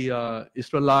the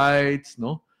Israelites,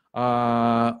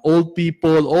 old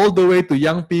people, all the way to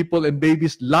young people and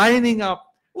babies lining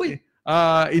up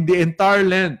in the entire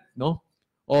length,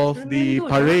 of the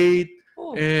parade,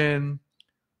 and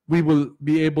we will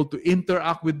be able to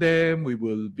interact with them. We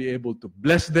will be able to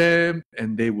bless them,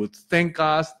 and they would thank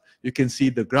us. You can see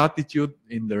the gratitude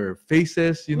in their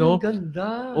faces,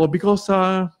 Ganda. because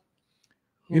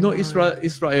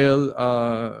Israel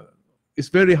is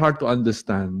very hard to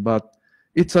understand, but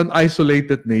it's an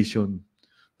isolated nation.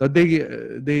 That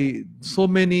they so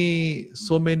many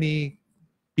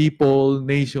people,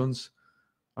 nations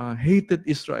hated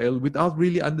Israel without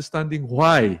really understanding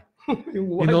why.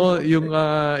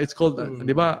 It's called,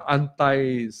 di ba,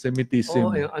 anti-Semitism.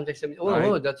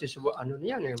 Anti-Semitism. That is ano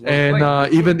yan. And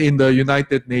even in the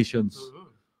United Nations,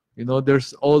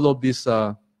 there's all of these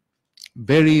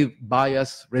very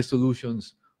biased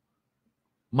resolutions,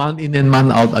 man in and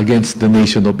man out, against the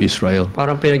nation of Israel.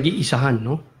 Parang pinag-iisahan,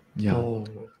 no? Yeah.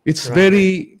 It's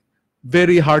very,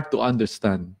 very hard to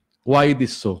understand why it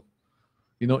is so.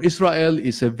 Israel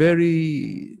is a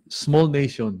very small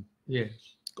nation. Yes.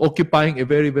 Occupying a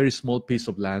very, very small piece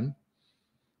of land.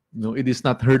 It is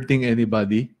not hurting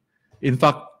anybody. In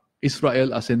fact,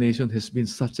 Israel as a nation has been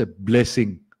such a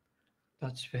blessing.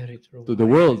 That's very true. To the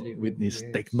world with these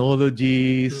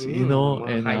technologies,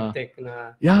 and high-tech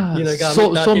na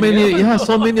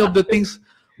so many of the things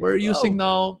we're using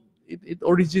now. It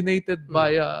originated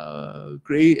by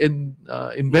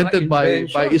invented by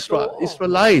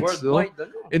Israelites,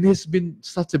 and it's been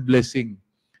such a blessing.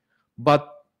 But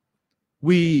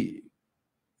we,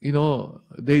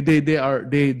 they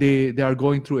are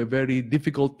going through a very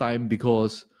difficult time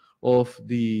because of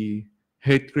the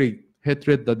hatred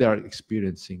that they are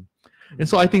experiencing. And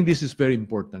so I think this is very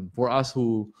important for us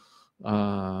who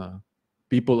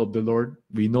people of the Lord.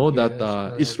 We know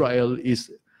that Israel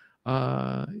is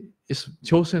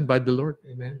chosen by the Lord.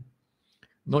 Amen.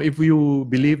 Now, if you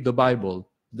believe the Bible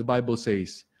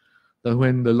says that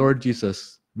when the Lord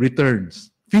Jesus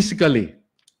returns physically,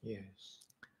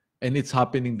 and it's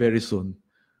happening very soon,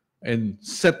 and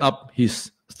set up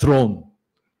his throne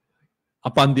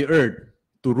upon the earth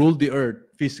to rule the earth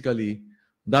physically,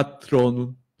 that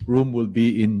throne room will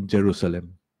be in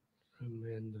Jerusalem.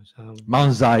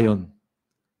 Mount Zion.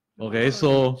 Okay,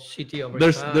 so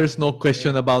there's no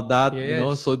question about that.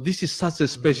 So this is such a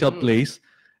special place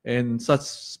and such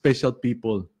special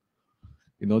people.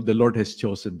 the Lord has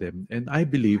chosen them. And I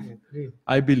believe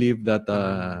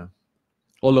that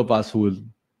all of us who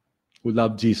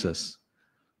love Jesus,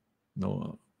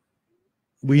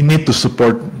 we need to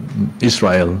support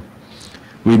Israel.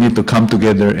 We need to come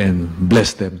together and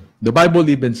bless them. The Bible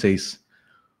even says,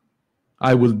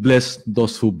 I will bless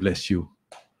those who bless you.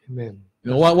 Amen.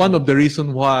 One of the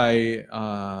reasons why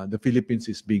the Philippines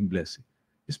is being blessed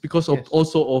is because of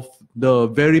also of the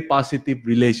very positive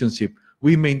relationship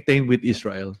we maintain with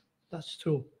Israel. That's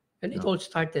true. And it all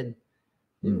started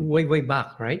way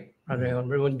back, right?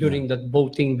 During that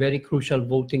voting, very crucial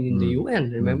voting in the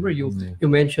UN. Remember, you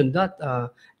mentioned that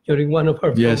during one of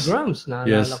our programs.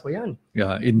 Naalala ko yan.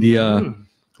 Yeah, in the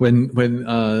when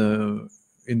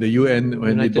in the UN,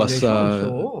 when United it was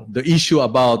the issue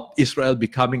about Israel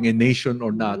becoming a nation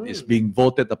or not is being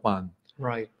voted upon.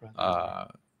 Right.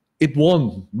 It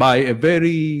won by a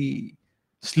very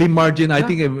slim margin. I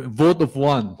think a vote of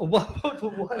one.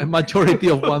 A majority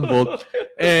of one vote.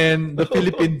 And the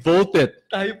Philippines voted.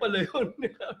 Tayo pala yun.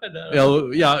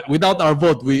 Without our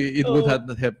vote, it would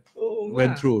not have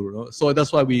went through. So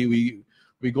that's why we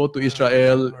go to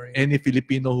Israel. Any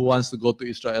Filipino who wants to go to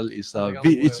Israel is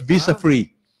it's visa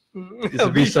free. It's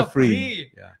visa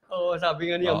free. Yeah. Oh, sabi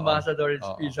nga ni Ambassador, it's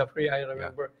visa free. I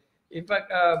remember. In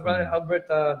fact, Brother Albert,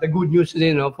 the good news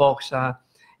din, folks,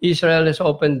 Israel has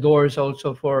opened doors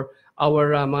also for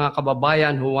our mga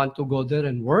kababayan who want to go there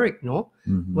and work, no?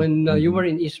 When you were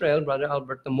in Israel, Brother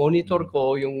Albert, the monitor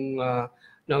ko yung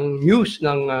ng news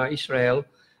ng Israel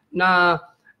na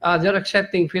they're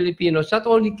accepting Filipinos, not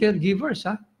only caregivers,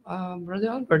 Brother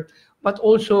Albert, but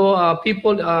also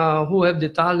people who have the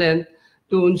talent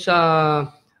doon sa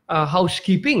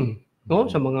housekeeping, no?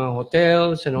 Sa mga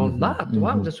hotels and all that.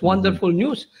 Wow, that's wonderful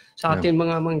news sa ating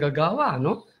mga manggagawa,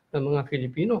 no? Ng mga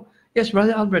Filipino. Yes,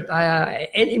 Brother Albert,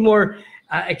 any more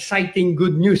exciting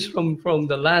good news from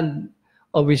the land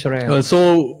of Israel?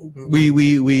 So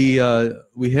we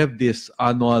have this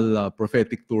annual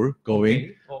prophetic tour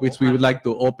going, which we would like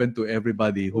to open to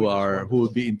everybody who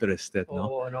would be interested.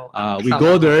 We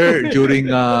go there during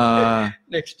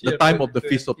the time of the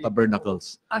Feast of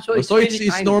Tabernacles. So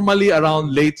it's normally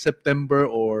around late September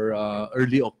or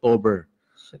early October.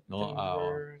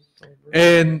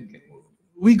 And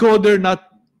we go there not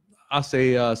as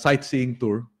a sightseeing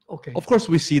tour. Of course,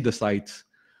 we see the sights,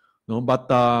 but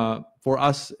for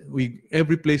us,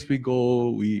 every place we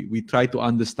go, we try to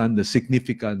understand the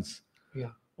significance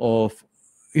of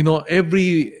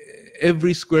every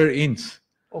square inch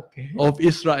of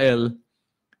Israel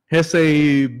has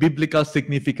a biblical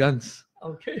significance.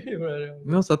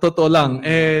 Sa totoo lang,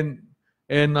 and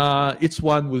each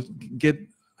one will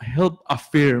help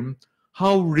affirm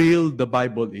how real the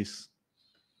Bible is.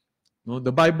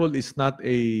 The Bible is not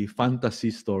a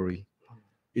fantasy story.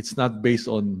 It's not based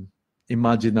on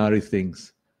imaginary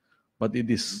things, but it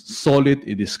is solid,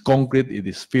 it is concrete, it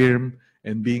is firm,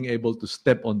 and being able to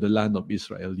step on the land of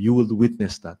Israel, you will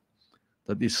witness that.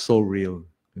 That is so real.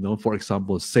 For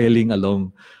example, sailing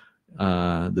along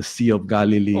the Sea of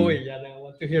Galilee. I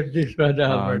want to hear this,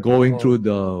 Brother. Going through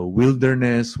the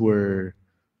wilderness where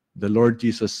the Lord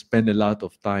Jesus spent a lot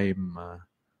of time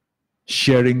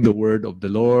sharing the word of the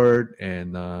Lord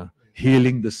and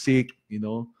healing the sick,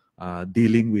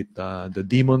 dealing with the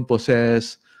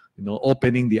demon-possessed,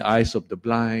 opening the eyes of the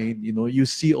blind. You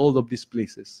see all of these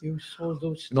places. You saw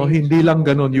those things. Hindi lang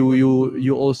ganon.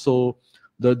 You also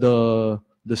the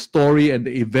story and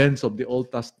the events of the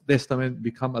Old Testament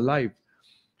become alive.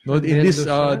 In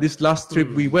this last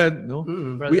trip we went,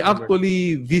 we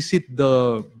actually visit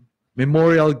the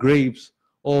memorial graves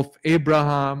of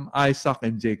Abraham, Isaac,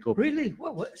 and Jacob. Really?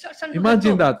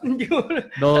 Imagine that.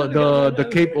 The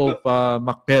Cape of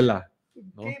Macpela.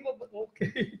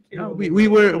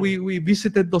 We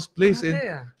visited those places,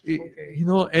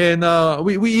 and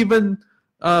we even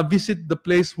visit the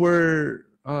place where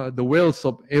the wells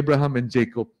of Abraham and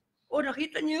Jacob. Oh,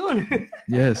 nakita niyo yun.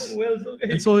 Yes. Wells,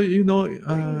 okay. And so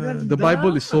the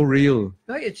Bible is so real.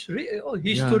 It's real. Oh,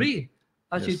 history,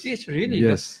 as it is really.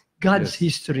 Yes. God's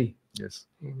history.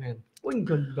 Yes. Amen. Oh, ang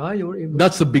ganda.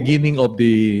 That's the beginning of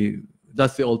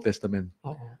that's the Old Testament.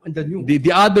 And the New.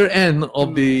 The other end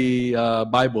of the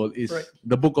Bible is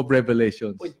the book of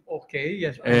Revelations. Okay,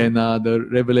 yes. And the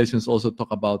Revelations also talk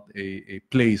about a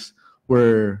place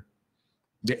where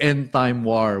the end time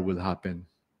war will happen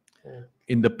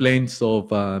in the plains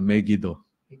of Megiddo.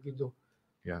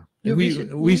 Yeah. We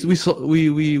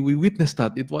witnessed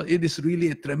that. It is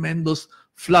really a tremendous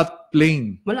flat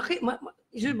plain. Malaki.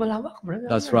 Is it malawak, brother?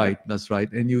 That's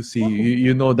right. And you see,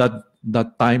 you know that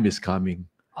time is coming.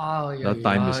 That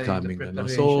time is coming.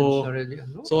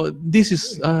 So this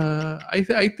is,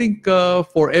 I think,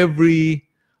 for every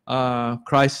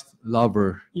Christ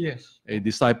lover, yes, a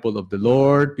disciple of the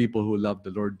Lord, people who love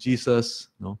the Lord Jesus,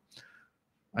 no,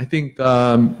 I think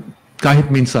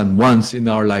kahit minsan once in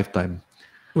our lifetime,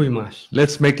 we must.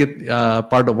 Let's make it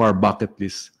part of our bucket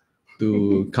list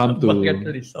to come to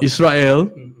Israel,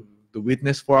 to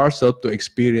witness for ourselves, to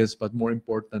experience, but more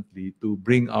importantly, to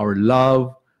bring our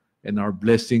love and our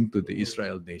blessing to the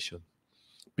Israel nation.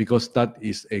 Because that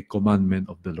is a commandment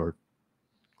of the Lord.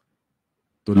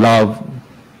 To love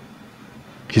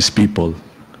His people,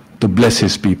 to bless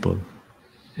His people.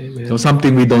 Amen. So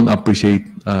something we don't appreciate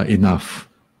enough.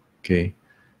 Okay?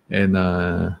 And,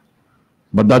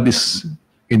 but that is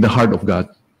in the heart of God.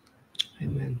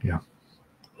 Amen. Yeah.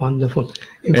 Wonderful.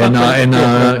 You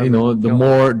know,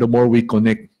 the more we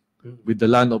connect with the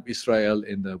land of Israel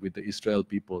and with the Israel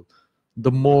people,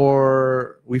 the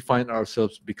more we find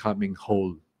ourselves becoming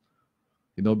whole.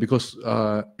 You know, because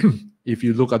if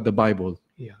you look at the Bible,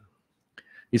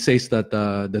 it says that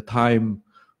the time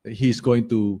He's going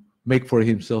to make for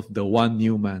Himself the one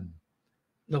new man.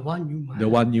 The one new man. The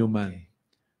one new man.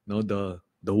 No, the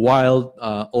wild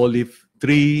olive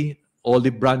tree,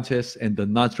 olive branches, and the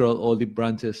natural olive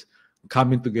branches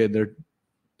coming together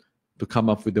to come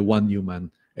up with the one new man.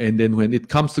 And then when it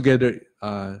comes together,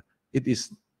 it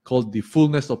is called the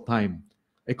fullness of time,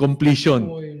 a completion.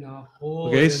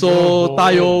 Okay, so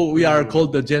tayo, we are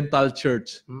called the Gentile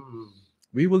church.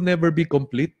 We will never be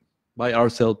complete by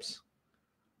ourselves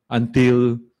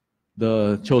until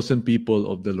the chosen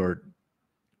people of the Lord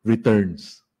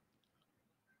returns.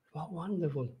 Wow,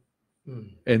 wonderful.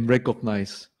 And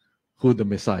recognize who the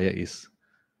Messiah is.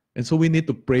 And so we need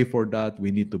to pray for that.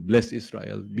 We need to bless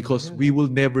Israel because we will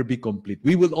never be complete.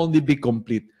 We will only be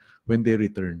complete when they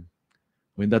return,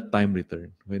 when that time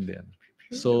return.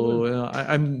 So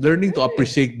I'm learning to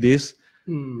appreciate this,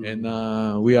 and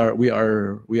we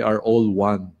are all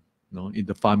one, in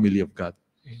the family of God.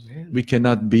 Amen.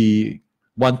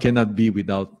 One cannot be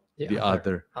without the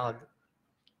other.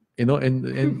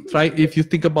 And try, if you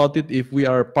think about it, if we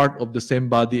are part of the same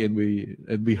body and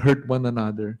we hurt one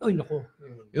another,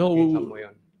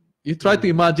 you try to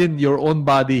imagine your own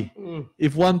body.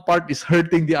 If one part is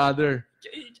hurting the other,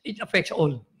 it affects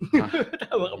all.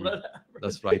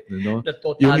 That's right, The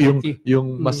totality.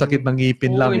 yung masakit ng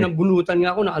ngipin lang. Nabunutan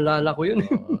nga ako, naalala ko yun.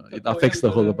 It affects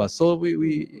the whole of us. So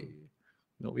we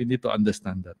need to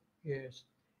understand that. Yes.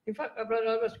 In fact,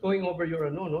 Brother, I was going over your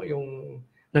yung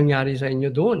nangyari sa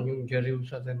inyo doon, yung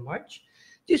Jerusalem March.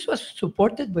 This was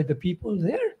supported by the people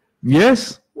there.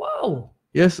 Yes. Wow.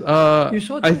 Yes.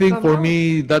 I think for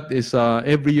me, that is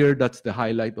every year, that's the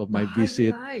highlight of my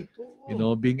visit.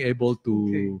 Being able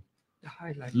to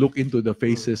look into the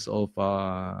faces of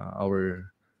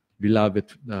our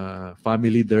beloved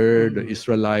family there, the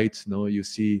Israelites. You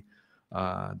see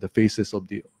the faces of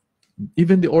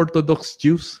even the Orthodox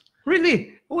Jews.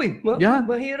 Really? Uy, yeah.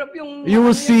 Mahirap yung you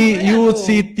will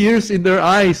see tears in their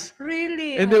eyes.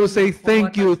 Really? And they will say,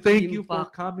 thank you for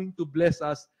coming to bless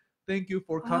us. Thank you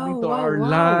for coming to our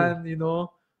land,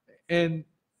 And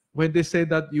when they say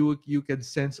that, you can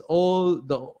sense all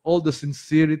the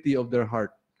sincerity of their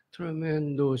heart.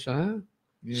 Tremendous, huh?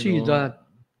 See that.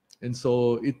 And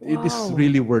so it is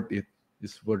really worth it.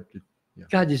 It's worth it. Yeah.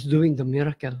 God is doing the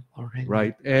miracle already.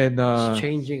 Right. And He's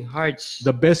changing hearts.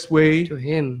 The best way to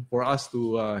Him for us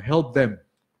to help them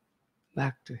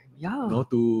back to Him. Yeah.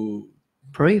 To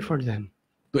pray for them.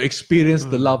 To experience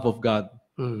the love of God.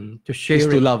 To share is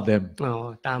to love them.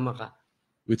 Oh, tama ka.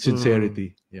 With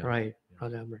sincerity. Yeah. Right,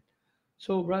 Brother Albert.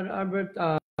 So, Brother Albert,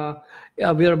 we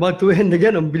are about to end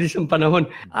again. Ang bilis ng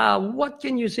panahon. What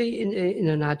can you say in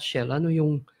a nutshell? Ano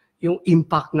yung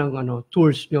impact ng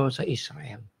tours nyo sa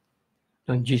Israel?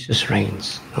 Ng Jesus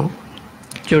Reigns,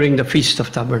 during the Feast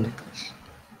of Tabernacles.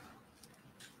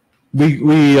 We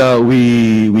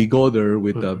go there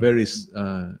with a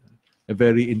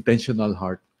very intentional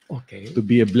heart. Okay. To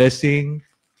be a blessing,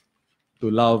 to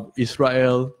love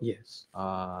Israel. Yes.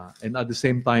 And at the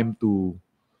same time to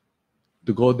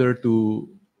go there to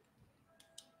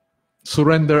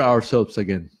surrender ourselves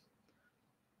again.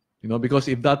 Because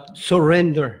if that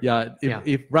surrender.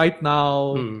 If right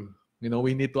now,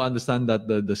 we need to understand that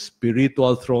the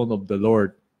spiritual throne of the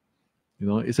Lord,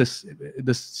 it's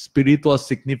the spiritual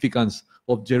significance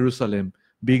of Jerusalem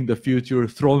being the future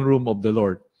throne room of the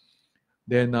Lord.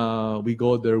 Then we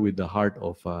go there with the heart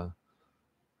of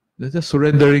just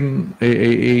surrendering,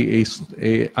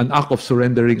 an act of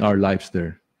surrendering our lives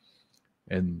there,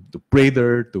 and to pray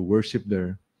there, to worship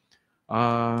there.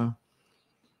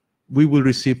 We will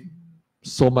receive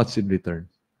so much in return.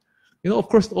 Of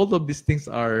course, all of these things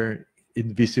are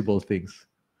invisible things.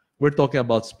 We're talking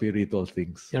about spiritual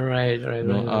things. Right.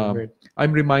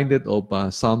 I'm reminded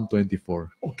of Psalm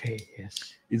 24. Okay,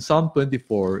 yes. In Psalm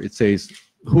 24, it says,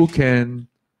 "Who can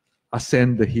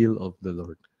ascend the hill of the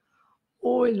Lord?"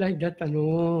 Oh, I like that.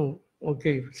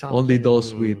 Okay. Only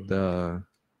those with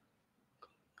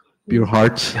pure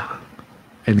hearts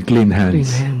and clean hands.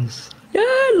 Clean hands. Yeah,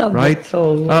 I love that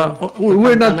song.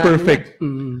 We're not perfect,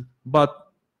 but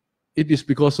it is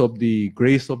because of the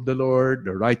grace of the Lord,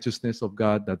 the righteousness of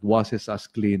God that washes us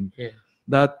clean,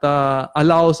 that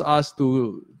allows us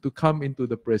to come into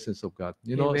the presence of God.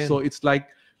 Amen. So it's like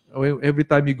every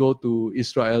time you go to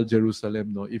Israel,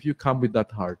 Jerusalem, if you come with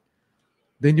that heart,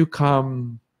 then you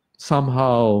come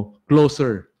somehow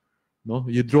closer.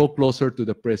 You draw closer to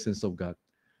the presence of God.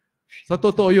 Sa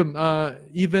totoo yun,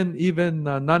 even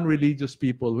non-religious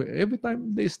people, every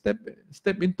time they step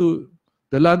into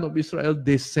the land of Israel,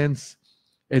 they sense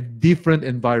a different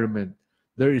environment.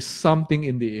 There is something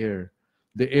in the air.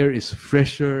 The air is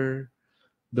fresher.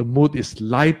 The mood is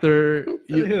lighter.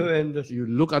 You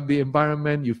look at the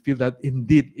environment, you feel that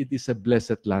indeed it is a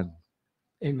blessed land.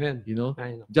 Amen. I know.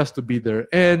 Just to be there.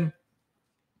 And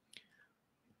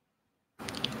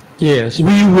yes,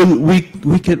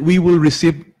 we will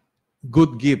receive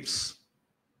good gifts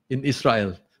in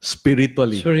Israel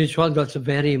spiritually. Spiritual, that's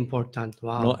very important.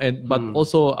 Wow. But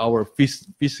also our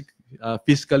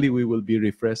physically we will be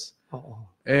refreshed.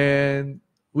 And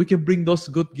we can bring those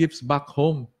good gifts back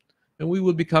home, and we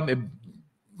will become a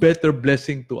better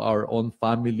blessing to our own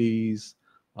families,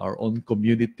 our own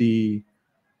community.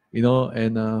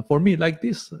 And for me, like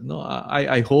this,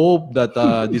 I hope that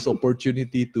this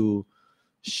opportunity to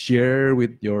share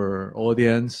with your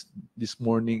audience this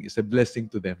morning is a blessing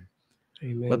to them.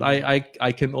 Amen. But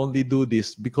I can only do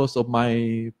this because of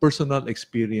my personal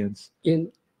experience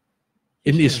in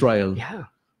Israel. Yeah.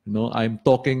 I'm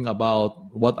talking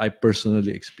about what I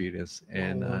personally experienced,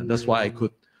 and that's why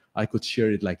I could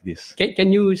share it like this.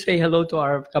 Can you say hello to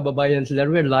our kababayans there?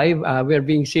 We're live. We're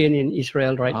being seen in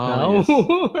Israel right now.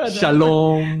 Yes.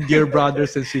 Shalom, dear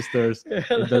brothers and sisters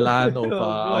in the land of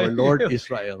our Lord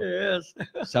Israel. Yes.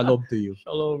 Shalom to you.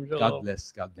 Shalom. God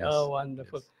bless. God bless. Oh,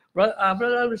 wonderful. Yes.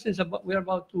 Brother, since we're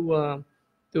about to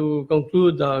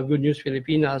conclude Good News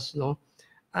Filipinas,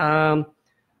 I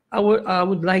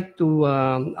would like to,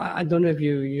 I don't know if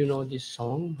you know this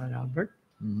song, Brother Albert,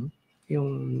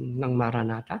 yung ng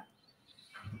Maranatha.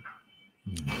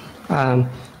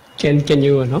 Can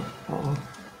you,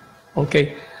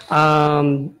 Okay.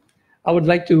 I would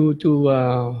like to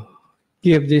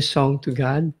give this song to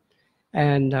God,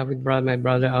 and with my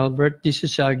brother Albert. This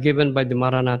is given by the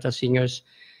Maranatha singers.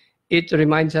 It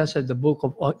reminds us of the book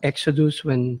of Exodus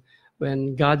when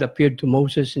God appeared to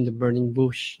Moses in the burning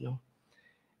bush,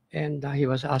 and he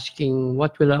was asking,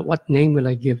 what name will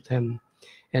I give them?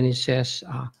 And he says,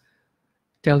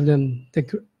 tell them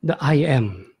the I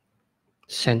am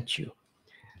sent you,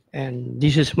 and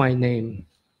this is my name.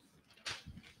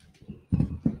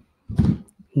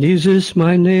 This is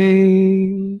my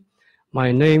name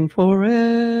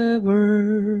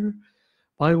forever,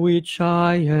 by which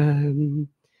I am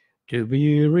to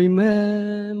be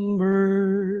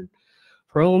remembered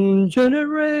from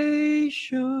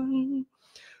generation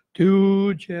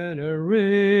to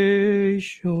generation.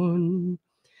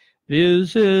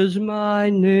 This is my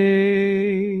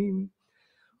name,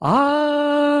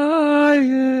 I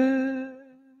am.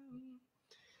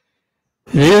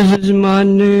 This is my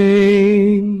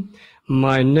name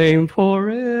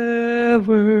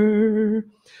forever,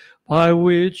 by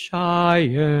which I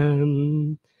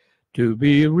am to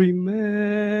be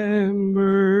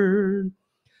remembered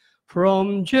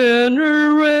from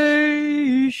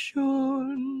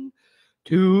generation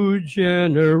to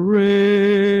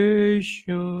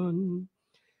generation.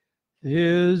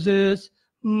 This is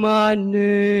my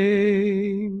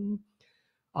name,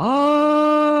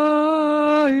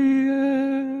 I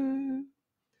am.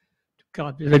 To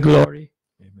God be the glory.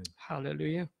 Amen.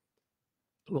 Hallelujah.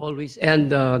 We always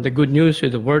end the good news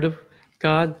with the word of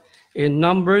God. In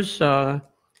Numbers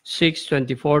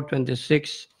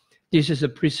 6:24-26, this is a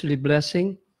priestly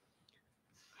blessing.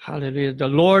 Hallelujah. The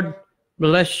Lord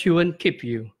bless you and keep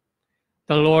you.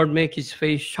 The Lord make his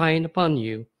face shine upon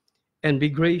you and be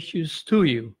gracious to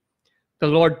you. The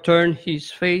Lord turn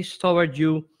his face toward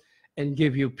you and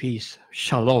give you peace.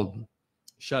 Shalom.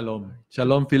 Shalom.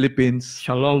 Shalom, Philippines.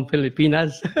 Shalom,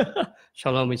 Filipinas.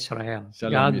 Shalom, Israel.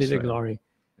 Shalom, God be Israel. the glory.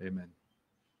 Amen.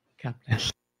 God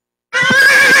bless.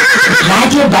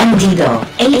 Radio Bandido,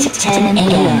 8:10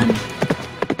 a.m.